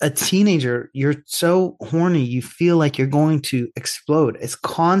a teenager, you're so horny, you feel like you're going to explode. It's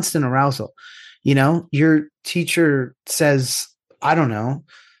constant arousal. Your teacher says, I don't know,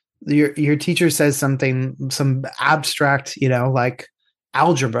 your teacher says something, some abstract, like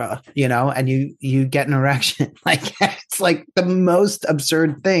algebra, and you get an erection. Like it's like the most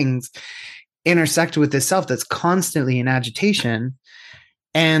absurd things intersect with this self that's constantly in agitation,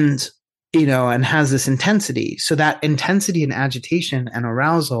 and and has this intensity. So that intensity and agitation and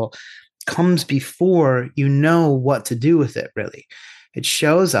arousal comes before you know what to do with it. Really, it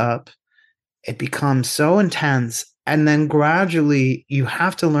shows up, it becomes so intense, and then gradually you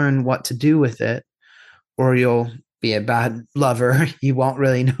have to learn what to do with it, or you'll be a bad lover. You won't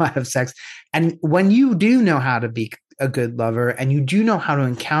really know how to have sex. And when you do know how to be a good lover, and you do know how to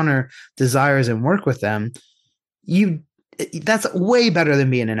encounter desires and work with them, that's way better than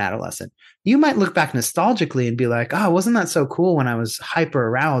being an adolescent. You might look back nostalgically and be like, oh, wasn't that so cool when I was hyper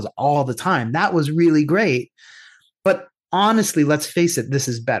aroused all the time? That was really great. But honestly, let's face it, this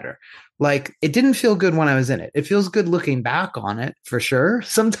is better. Like, it didn't feel good when I was in it. It feels good looking back on it for sure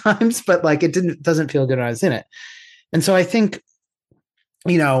sometimes, but like doesn't feel good when I was in it. And so I think,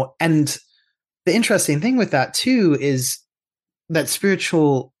 and the interesting thing with that too is that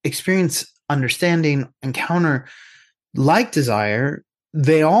spiritual experience, understanding, encounter, like desire,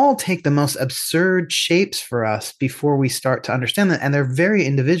 they all take the most absurd shapes for us before we start to understand that. And they're very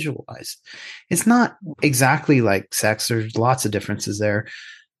individualized. It's not exactly like sex. There's lots of differences there.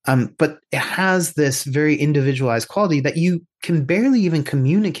 But it has this very individualized quality that you can barely even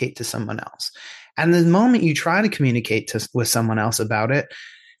communicate to someone else. And the moment you try to communicate with someone else about it,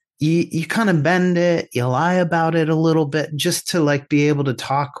 you kind of bend it, you lie about it a little bit just to like be able to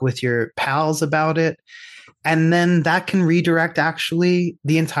talk with your pals about it. And then that can redirect actually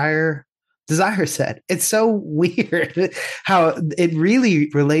the entire desire set. It's so weird how it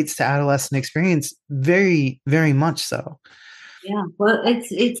really relates to adolescent experience, very, very much so. Yeah, well, it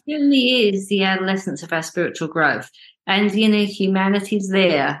certainly is the adolescence of our spiritual growth. And, humanity's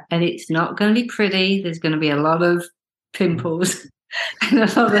there, and it's not going to be pretty. There's going to be a lot of pimples and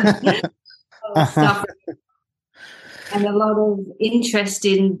a lot of stuff, and a lot of interest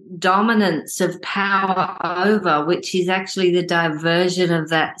in dominance of power over, which is actually the diversion of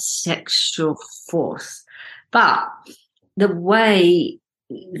that sexual force. But the way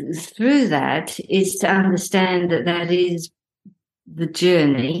through that is to understand that is the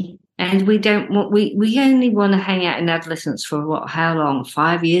journey, and we only want to hang out in adolescence for how long?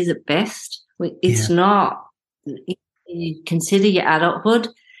 5 years at best. It's not. You consider your adulthood,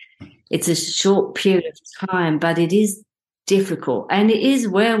 it's a short period of time, but it is difficult, and it is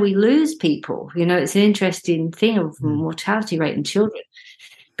where we lose people. It's an interesting thing of mortality rate in children,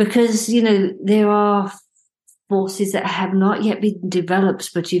 because there are forces that have not yet been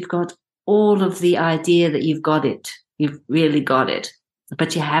developed, but you've got all of the idea that you've got it. You've really got it,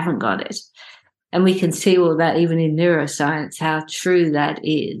 but you haven't got it. And we can see all that even in neuroscience, how true that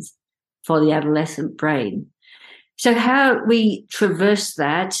is for the adolescent brain. So how we traverse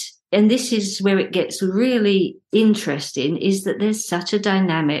that, and this is where it gets really interesting, is that there's such a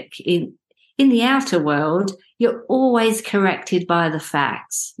dynamic in the outer world. You're always corrected by the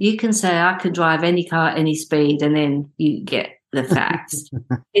facts. You can say, I can drive any car, any speed, and then you get the facts.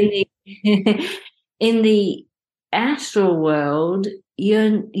 in the astral world,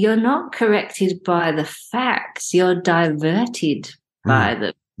 you're not corrected by the facts, you're diverted by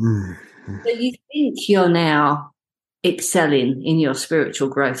them. So you think you're now excelling in your spiritual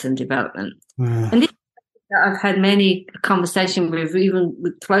growth and development. And this, I've had many conversations with even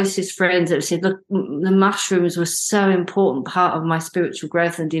with closest friends that have said, look, the mushrooms were so important part of my spiritual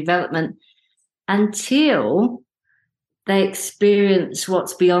growth and development, until they experience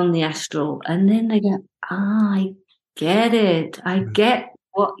what's beyond the astral, and then they go, I get it. I get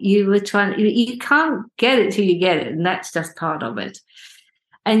what you were trying. You can't get it till you get it, and that's just part of it.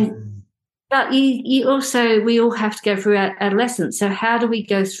 And but you also, we all have to go through adolescence. So how do we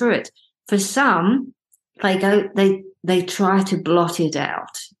go through it? For some, they try to blot it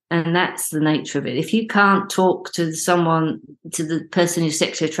out, and that's the nature of it. If you can't talk to the person you're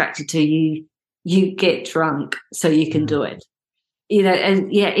sexually attracted to, you get drunk so you can do it.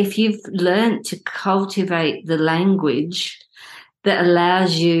 And if you've learned to cultivate the language that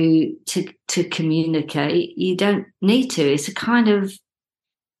allows you to communicate, you don't need to. It's a kind of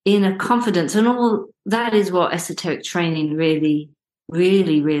inner confidence, and all that is what esoteric training really,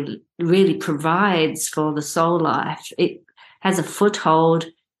 really, really, really provides for the soul life. It has a foothold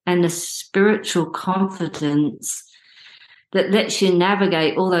and a spiritual confidence that lets you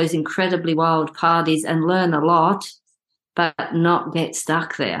navigate all those incredibly wild parties and learn a lot, but not get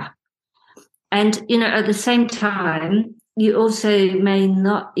stuck there. And, at the same time, you also may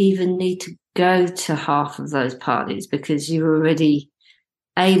not even need to go to half of those parties, because you're already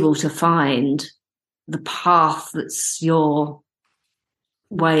able to find the path that's your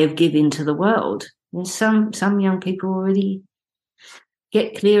way of giving to the world. And some young people already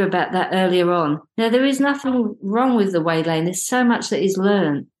get clear about that earlier on. Now, there is nothing wrong with the waylaying. There's so much that is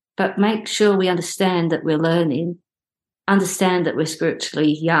learned, but make sure we understand that we're learning, understand that we're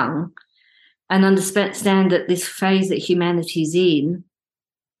spiritually young, and understand that this phase that humanity's in,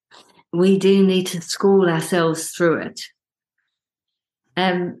 we do need to school ourselves through it.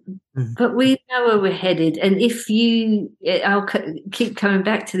 But we know where we're headed. And I'll keep coming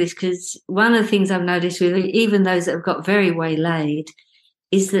back to this, because one of the things I've noticed with even those that have got very waylaid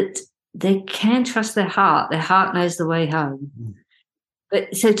is that they can trust their heart. Their heart knows the way home.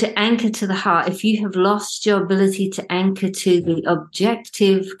 But so to anchor to the heart, if you have lost your ability to anchor to the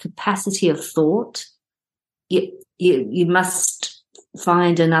objective capacity of thought, you must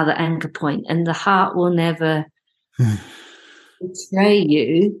find another anchor point, and the heart will never betray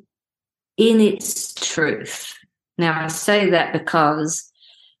you in its truth. Now, I say that because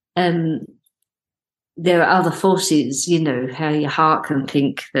there are other forces, how your heart can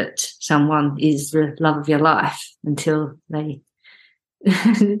think that someone is the love of your life until they're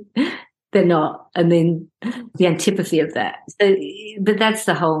not, and then the antipathy of that. So, but that's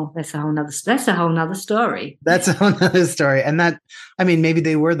a whole nother story. That's a whole nother story. And maybe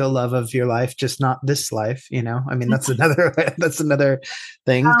they were the love of your life, just not this life, that's another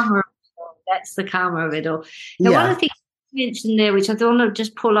thing. That's the karma of it all. Now, one of the things you mentioned there, which I want to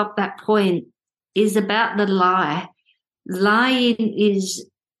just pull up that point, is about the lie. Lying is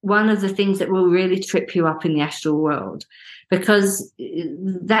one of the things that will really trip you up in the astral world, because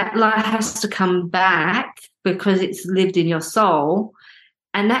that lie has to come back because it's lived in your soul,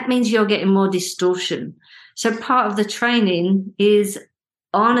 and that means you're getting more distortion. So part of the training is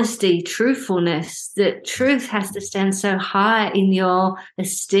honesty, truthfulness, that truth has to stand so high in your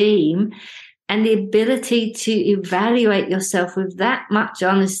esteem, and the ability to evaluate yourself with that much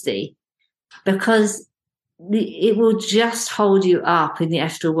honesty, because it will just hold you up in the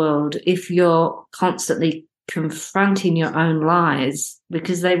astral world if you're constantly confronting your own lies,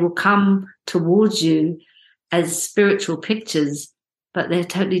 because they will come towards you as spiritual pictures, but they're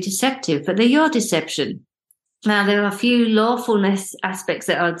totally deceptive, but they're your deception. Now, there are a few lawfulness aspects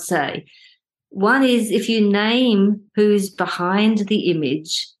that I'd say. One is, if you name who's behind the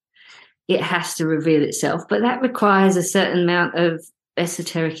image, it has to reveal itself, but that requires a certain amount of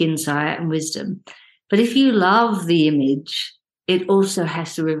esoteric insight and wisdom. But if you love the image, it also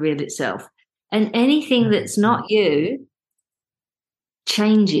has to reveal itself. And anything that's not you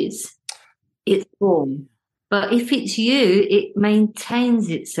changes its form. But if it's you, it maintains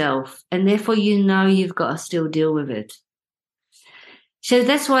itself, and therefore you've got to still deal with it. So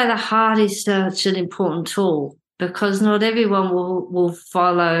that's why the heart is such an important tool, because not everyone will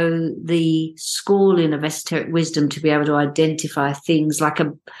follow the schooling of esoteric wisdom to be able to identify things like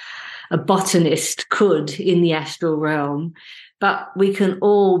a botanist could in the astral realm. But we can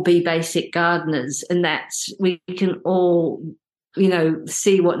all be basic gardeners, and we can all,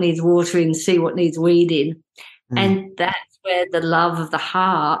 see what needs watering, see what needs weeding. And that's where the love of the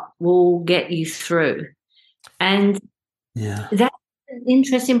heart will get you through. And that's an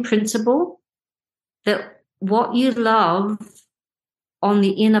interesting principle, that what you love on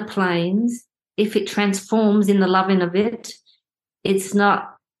the inner planes, if it transforms in the loving of it, it's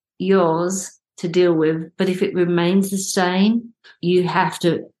not yours to deal with. But if it remains the same, you have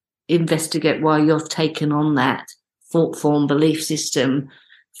to investigate why you've taken on that thought form, belief system,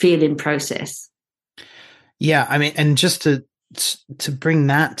 feeling process. Yeah, and just to bring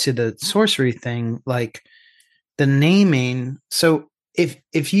that to the sorcery thing, like the naming. So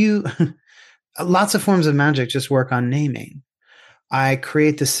if you lots of forms of magic just work on naming. I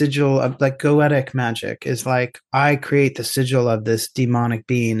create the sigil of, like, goetic magic is like, I create the sigil of this demonic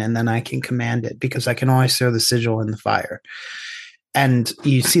being, and then I can command it because I can always throw the sigil in the fire. And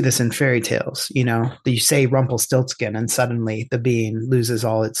you see this in fairy tales, you say Rumpelstiltskin and suddenly the being loses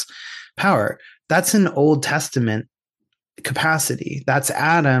all its power. That's an Old Testament capacity. That's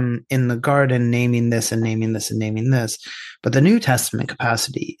Adam in the garden naming this and naming this and naming this. But the New Testament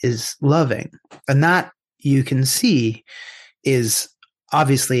capacity is loving. And that you can see is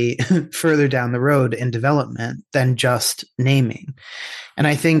obviously further down the road in development than just naming. And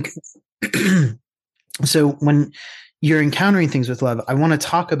I think so when you're encountering things with love, I want to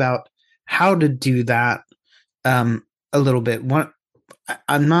talk about how to do that a little bit.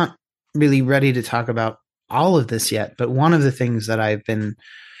 I'm not really ready to talk about all of this yet, but one of the things that I've been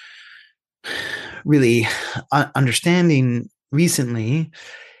really understanding recently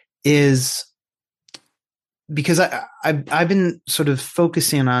is because I've been sort of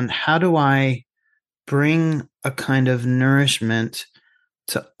focusing on how do I bring a kind of nourishment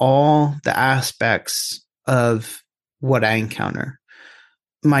to all the aspects of what I encounter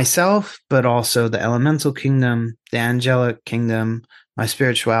myself, but also the elemental kingdom, the angelic kingdom, my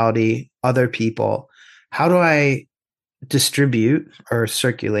spirituality, other people. How do I distribute or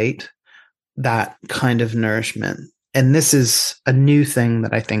circulate that kind of nourishment? And this is a new thing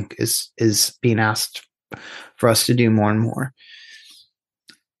that I think is being asked for us to do more and more.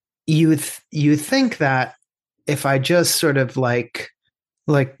 You think that if I just sort of let's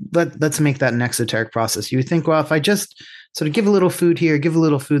make that an exoteric process. You would think, well, if I just sort of give a little food here, give a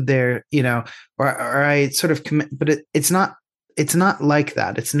little food there, or I sort of commit, but it's not like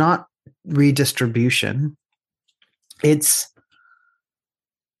that. It's not redistribution. It's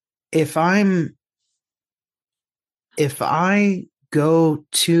if I go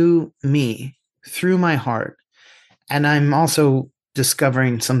to me through my heart, and I'm also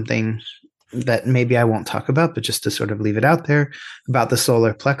discovering something that maybe I won't talk about, but just to sort of leave it out there about the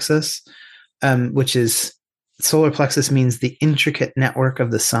solar plexus, which is solar plexus means the intricate network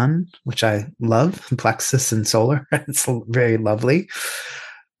of the sun, which I love, plexus and solar. It's very lovely.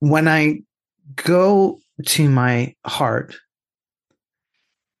 When I go to my heart,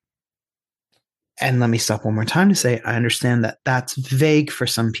 and let me stop one more time to say, I understand that that's vague for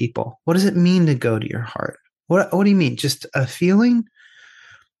some people. What does it mean to go to your heart? What do you mean? Just a feeling?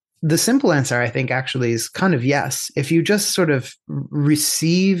 The simple answer, I think, actually is kind of yes. If you just sort of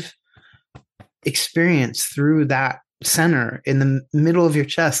receive experience through that center in the middle of your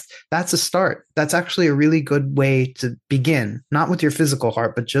chest, that's a start. That's actually a really good way to begin, not with your physical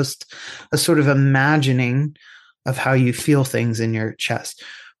heart, but just a sort of imagining of how you feel things in your chest.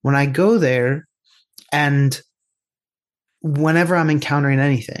 When I go there, and whenever I'm encountering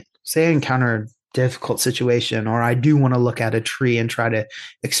anything, say I encounter a difficult situation, or I do want to look at a tree and try to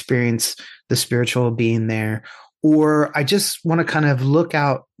experience the spiritual being there, or I just want to kind of look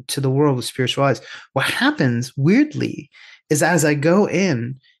out to the world with spiritual eyes, what happens weirdly is as I go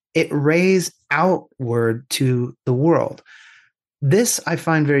in, it rays outward to the world. This I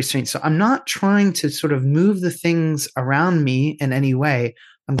find very strange. So I'm not trying to sort of move the things around me in any way.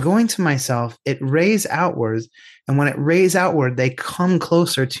 I'm going to myself, it rays outwards. And when it rays outward, they come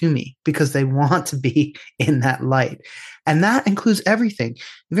closer to me because they want to be in that light. And that includes everything.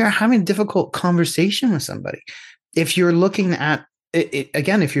 If you're having a difficult conversation with somebody, if you're looking at it,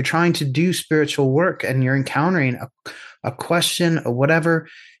 again, if you're trying to do spiritual work and you're encountering a question or whatever,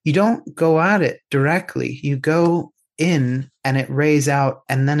 you don't go at it directly. You go in and it rays out,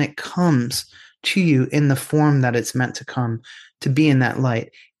 and then it comes to you in the form that it's meant to come, to be in that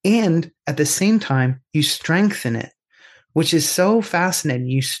light. And at the same time, you strengthen it, which is so fascinating.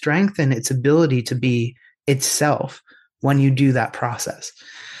 You strengthen its ability to be itself when you do that process.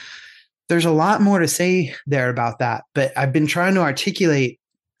 There's a lot more to say there about that, but I've been trying to articulate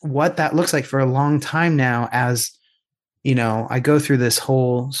what that looks like for a long time now, as I go through this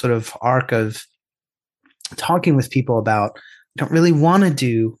whole sort of arc of talking with people about, I don't really want to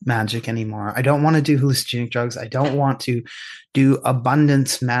do magic anymore. I don't want to do hallucinogenic drugs. I don't want to do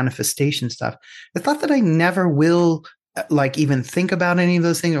abundance manifestation stuff. It's not that I never will even think about any of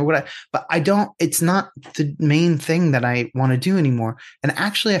those things or what, but I don't, it's not the main thing that I want to do anymore. And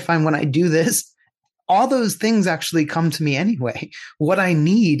actually I find when I do this, all those things actually come to me anyway. What I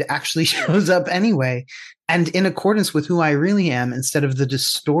need actually shows up anyway, and in accordance with who I really am, instead of the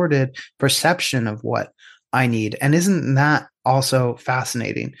distorted perception of what I need. And isn't that also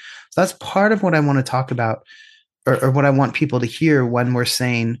fascinating? So that's part of what I want to talk about, or what I want people to hear when we're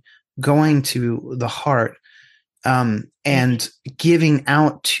saying going to the heart, and giving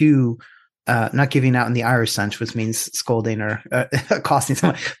out to, not giving out in the Irish sense, which means scolding or accosting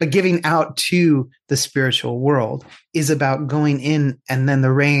someone, but giving out to the spiritual world is about going in and then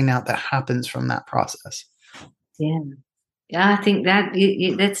the raying out that happens from that process. Yeah. Yeah, I think that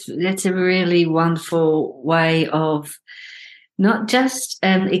that's a really wonderful way of not just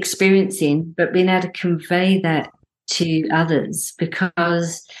experiencing, but being able to convey that to others,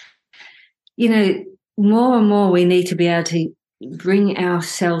 because, more and more we need to be able to bring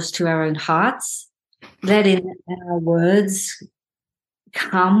ourselves to our own hearts, letting our words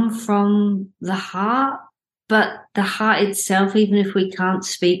come from the heart, but the heart itself, even if we can't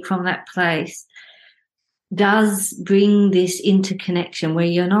speak from that place, does bring this interconnection where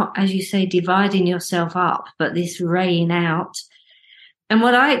you're not, as you say, dividing yourself up, but this raying out. And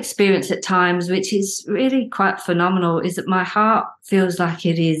what I experience at times, which is really quite phenomenal, is that my heart feels like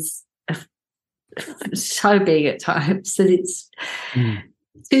it is so big at times that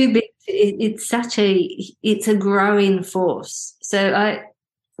too big. It's a growing force. So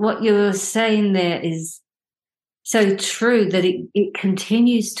what you're saying there is so true, that it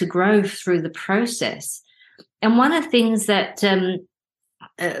continues to grow through the process. And one of the things that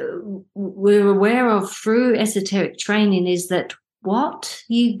we're aware of through esoteric training is that what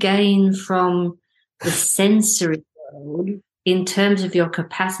you gain from the sensory world in terms of your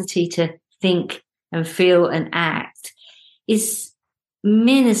capacity to think and feel and act is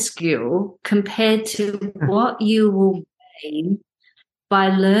minuscule compared to what you will gain by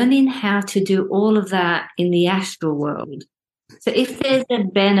learning how to do all of that in the astral world. So if there's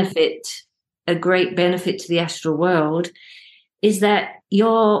a great benefit to the astral world, is that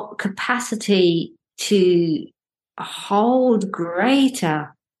your capacity to hold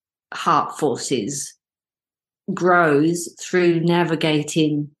greater heart forces grows through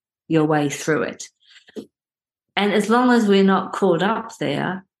navigating your way through it. And as long as we're not caught up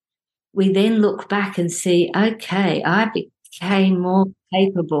there, we then look back and see, okay, I became more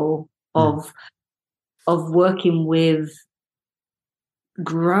capable of working with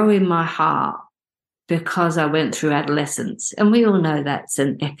growing my heart because I went through adolescence. And we all know that's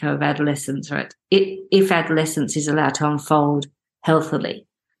an echo of adolescence, right? If adolescence is allowed to unfold healthily.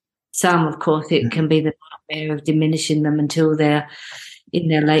 Some, of course, it can be the nightmare of diminishing them until they're in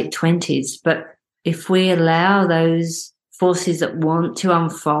their late 20s. But if we allow those forces that want to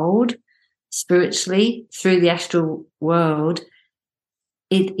unfold spiritually through the astral world,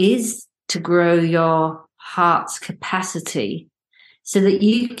 it is to grow your heart's capacity so that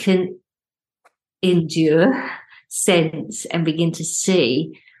you can endure, sense, and begin to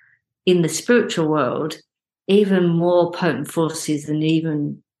see in the spiritual world even more potent forces than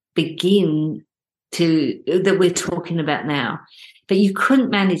even begin to that we're talking about now. But you couldn't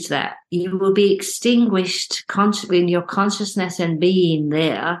manage that. You will be extinguished consciously in your consciousness and being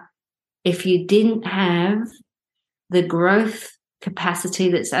there if you didn't have the growth capacity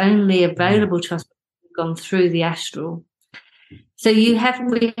that's only available to us when we've gone through the astral. So we have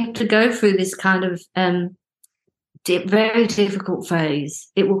to go through this kind of very difficult phase.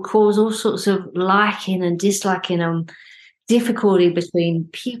 It will cause all sorts of liking and disliking and difficulty between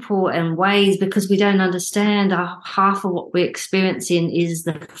people and ways, because we don't understand half of what we're experiencing is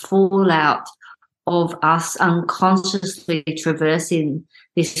the fallout of us unconsciously traversing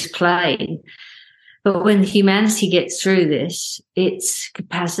this plane. But when humanity gets through this, its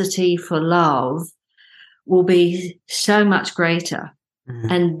capacity for love will be so much greater.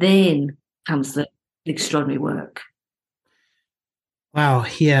 Mm-hmm. And then comes the extraordinary work. Wow.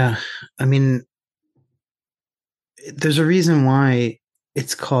 Yeah. I mean, there's a reason why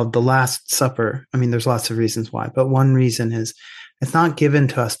it's called the Last Supper. I mean, there's lots of reasons why, but one reason is it's not given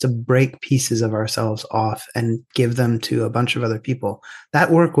to us to break pieces of ourselves off and give them to a bunch of other people.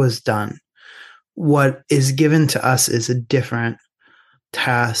 That work was done. What is given to us is a different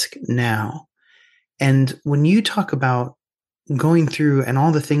task now. And when you talk about going through and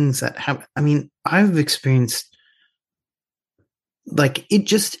all the things that have, I mean, I've experienced like it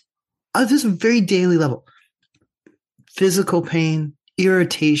just on this very daily level, physical pain,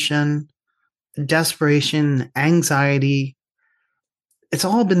 irritation, desperation, anxiety. It's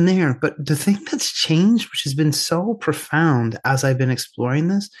all been there. But the thing that's changed, which has been so profound as I've been exploring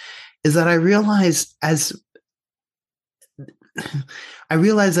this, is that I realize that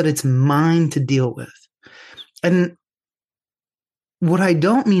it's mine to deal with. And what I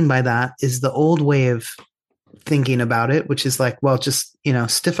don't mean by that is the old way of thinking about it, which is like, well, just,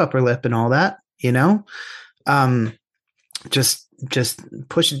 stiff upper lip and all that, just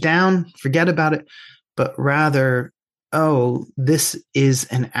push it down, forget about it. But rather, this is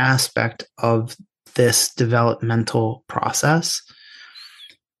an aspect of this developmental process.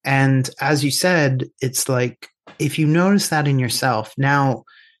 And as you said, it's like, if you notice that in yourself, now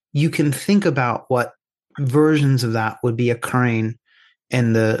you can think about what versions of that would be occurring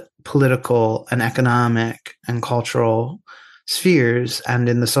in the political and economic and cultural spheres and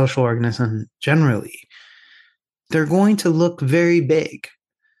in the social organism generally. They're going to look very big,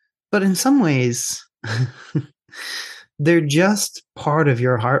 but in some ways, they're just part of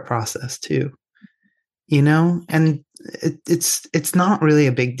your heart process too, and it's not really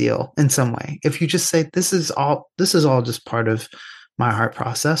a big deal in some way. If you just say, this is all just part of my heart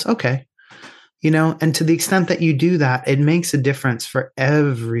process. Okay. And to the extent that you do that, it makes a difference for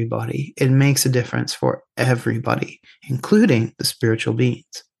everybody. It makes a difference for everybody, including the spiritual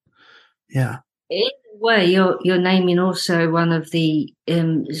beings. Yeah. In a way, you're naming also one of the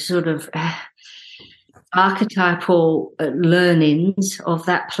sort of archetypal learnings of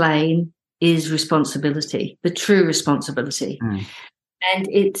that plane is responsibility, the true responsibility. And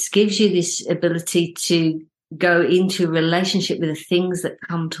it gives you this ability to go into relationship with the things that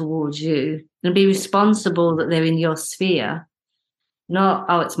come towards you and be responsible that they're in your sphere. Not,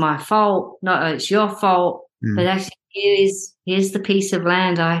 oh, it's my fault. Not, oh, it's your fault. But actually, here's the piece of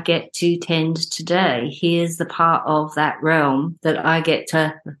land I get to tend today. Here's the part of that realm that I get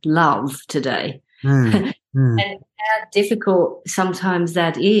to love today. And how difficult sometimes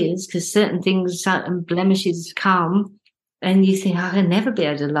that is, because certain things, certain blemishes come, and you think, I can never be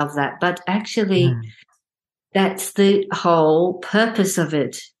able to love that. But actually, that's the whole purpose of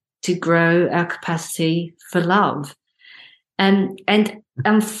it, to grow our capacity for love. And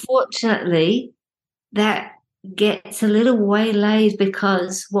unfortunately, that gets a little waylaid,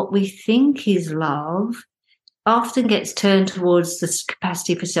 because what we think is love often gets turned towards this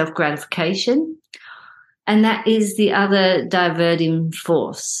capacity for self-gratification. And that is the other diverting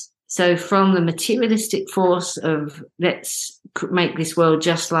force. So from the materialistic force of let's make this world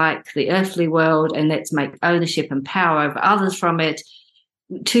just like the earthly world and let's make ownership and power over others from it,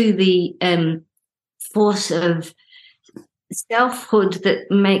 to the force of selfhood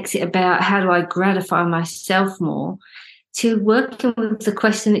that makes it about how do I gratify myself more, to working with the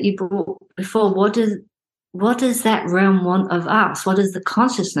question that you brought before, what does that realm want of us? What does the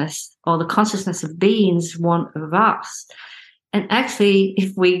consciousness or the consciousness of beings want of us? And actually,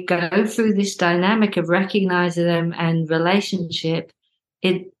 if we go through this dynamic of recognizing them and relationship,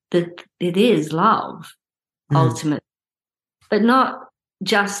 it is love, ultimately. But not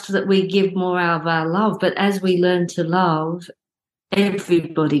just that we give more out of our love, but as we learn to love,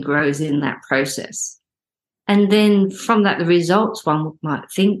 everybody grows in that process. And then from that, the results, one might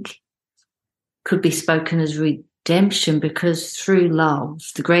think, could be spoken as redemption, because through love,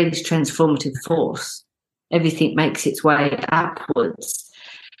 the greatest transformative force, everything makes its way upwards.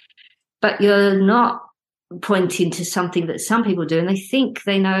 But you're not pointing to something that some people do, and they think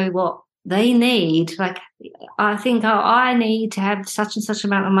they know what they need. Like, I think, oh, I need to have such and such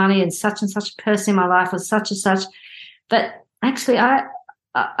amount of money and such a person in my life or such and such. But actually, I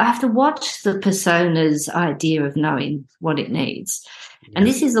have to watch the persona's idea of knowing what it needs. Yeah. And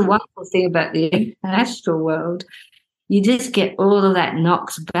this is the wonderful thing about the astral world. You just get all of that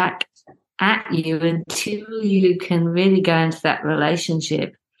knocked back at you until you can really go into that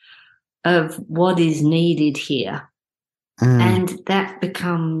relationship of what is needed here. And that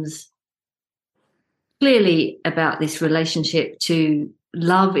becomes clearly about this relationship to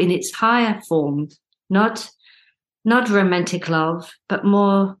love in its higher form, not romantic love, but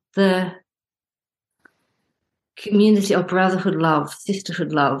more the community or brotherhood love,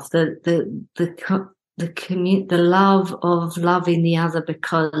 sisterhood love, the love of loving the other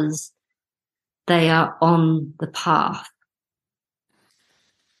because they are on the path.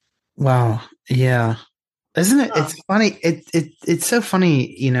 Wow. Yeah. Isn't it? It's funny. It's so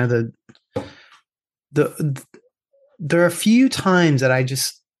funny. You know, there are a few times that I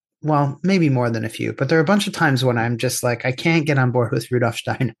just, well, maybe more than a few, but there are a bunch of times when I'm just like, I can't get on board with Rudolf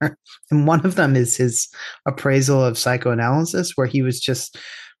Steiner. And one of them is his appraisal of psychoanalysis, where he was just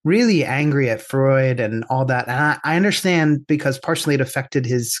really angry at Freud and all that. And I understand, because partially it affected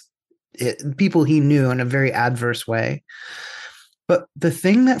people he knew in a very adverse way. But the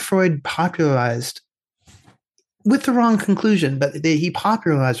thing that Freud popularized, with the wrong conclusion, but he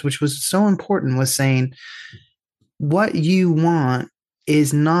popularized, which was so important, was saying what you want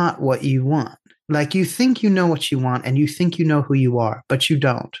is not what you want. Like, you think you know what you want and you think you know who you are, but you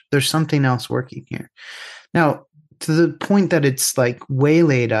don't. There's something else working here. Now, to the point that it's like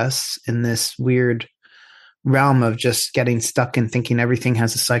waylaid us in this weird realm of just getting stuck in thinking everything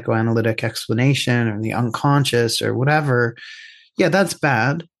has a psychoanalytic explanation or the unconscious or whatever. Yeah, that's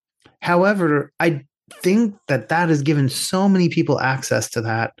bad. However, I think that has given so many people access to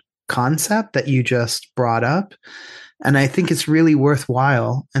that concept that you just brought up. And I think it's really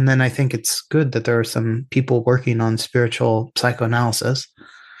worthwhile. And then I think it's good that there are some people working on spiritual psychoanalysis.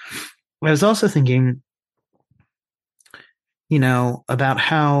 I was also thinking, you know, about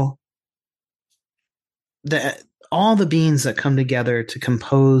how all the beings that come together to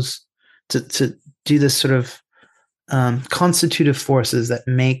compose, to do this sort of constitutive forces that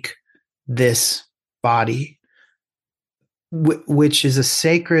make this body, which is a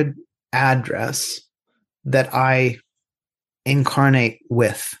sacred address that I incarnate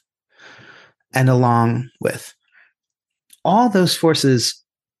with and along with. All those forces,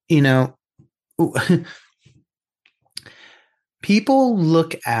 you know, people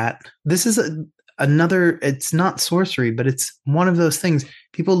look at, this is another, it's not sorcery, but it's one of those things.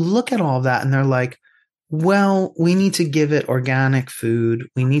 People look at all of that and they're like, well, we need to give it organic food.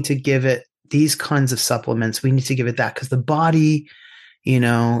 We need to give it these kinds of supplements. We need to give it that because the body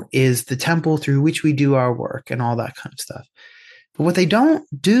is the temple through which we do our work and all that kind of stuff. But what they don't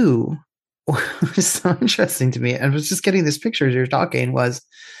do, which is so interesting to me, and I was just getting this picture as you're talking, was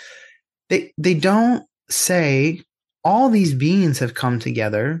they don't say all these beings have come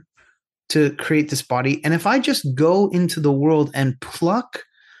together to create this body. And if I just go into the world and pluck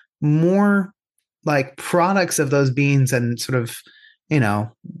more like products of those beings and sort of,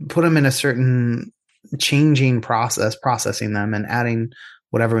 put them in a certain changing process, processing them and adding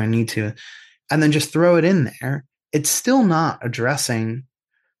whatever I need to, and then just throw it in there, it's still not addressing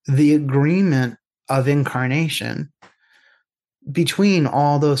the agreement of incarnation between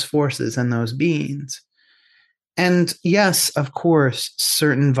all those forces and those beings. And yes, of course,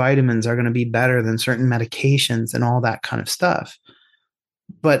 certain vitamins are going to be better than certain medications and all that kind of stuff.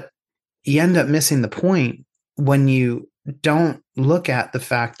 But you end up missing the point when you don't look at the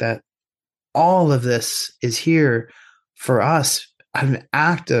fact that all of this is here for us, an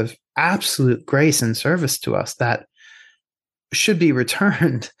act of absolute grace and service to us that should be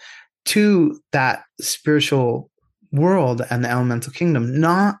returned to that spiritual world and the elemental kingdom,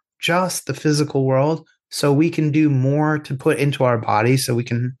 not just the physical world, so we can do more to put into our body, so we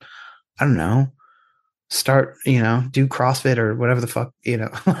can, I don't know, start, do CrossFit or whatever the fuck,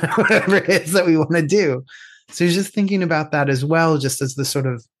 whatever it is that we want to do. So you're just thinking about that as well, just as the sort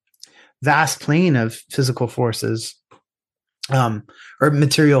of vast plane of physical forces, or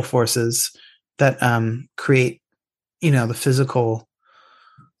material forces that create, the physical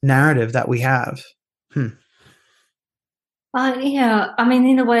narrative that we have. Yeah, I mean,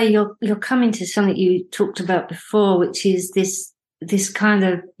 in a way, you're coming to something you talked about before, which is this kind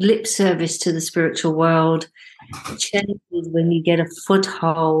of lip service to the spiritual world changes when you get a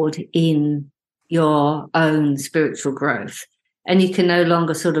foothold in your own spiritual growth, and you can no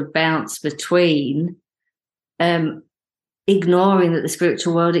longer sort of bounce between ignoring that the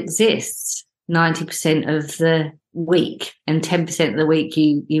spiritual world exists 90% of the week, and 10% of the week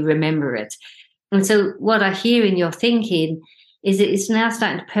you remember it. And so what I hear in your thinking is that it's now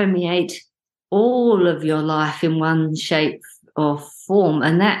starting to permeate all of your life in one shape or form.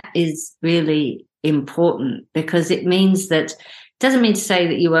 And that is really important, because it means that, it doesn't mean to say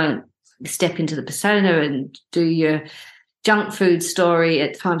that you won't step into the persona and do your junk food story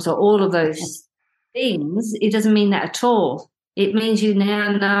at times or all of those things. It doesn't mean that at all. It means you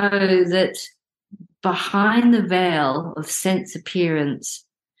now know that behind the veil of sense appearance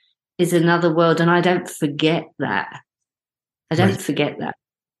is another world, and I don't forget that. Forget that.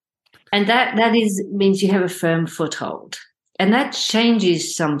 And that means you have a firm foothold. And that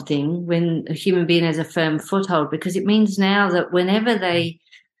changes something when a human being has a firm foothold, because it means now that whenever they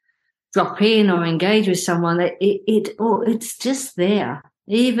drop in or engage with someone, it's just there.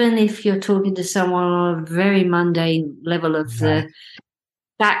 Even if you're talking to someone on a very mundane level of the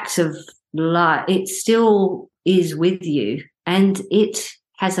facts of life, it still is with you, and it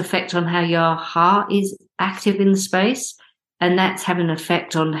has effect on how your heart is active in the space, and that's having an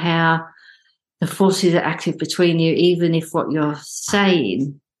effect on how the forces are active between you, even if what you're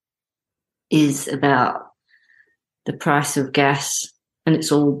saying is about the price of gas and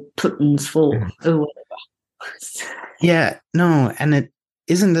it's all Putin's fault or whatever. Yeah, no, and it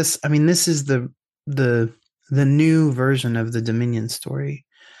isn't this. I mean, this is the new version of the Dominion story,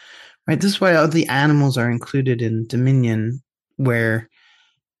 right? This is why all the animals are included in Dominion, where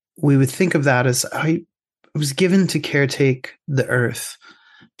we would think of that as I was given to caretake the earth.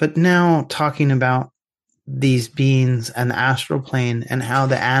 But now talking about these beings and the astral plane and how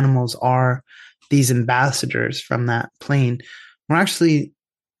the animals are these ambassadors from that plane, we're actually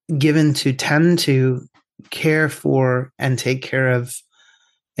given to tend to care for and take care of,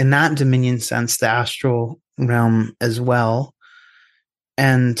 in that Dominion sense, the astral realm as well.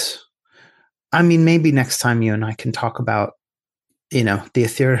 And I mean, maybe next time you and I can talk about, the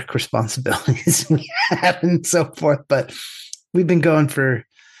etheric responsibilities we have and so forth. But we've been going for,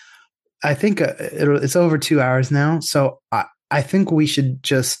 I think it's over 2 hours now. So I think we should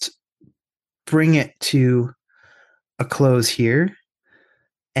just bring it to a close here.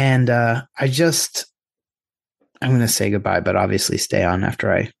 And I'm going to say goodbye, but obviously stay on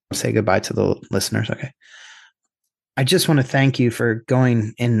after I say goodbye to the listeners. Okay. I just want to thank you for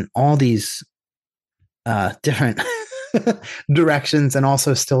going in all these different directions and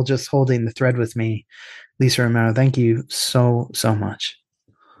also still just holding the thread with me, Lisa Romero. Thank you so, so much.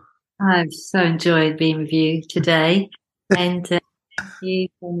 I've so enjoyed being with you today, and you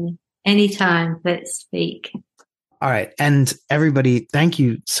can anytime let's speak. All right. And everybody, thank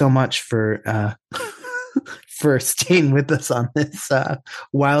you so much for for staying with us on this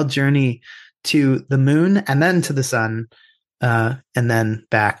wild journey to the moon and then to the sun. and then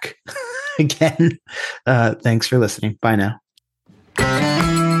back again. Thanks for listening. Bye now.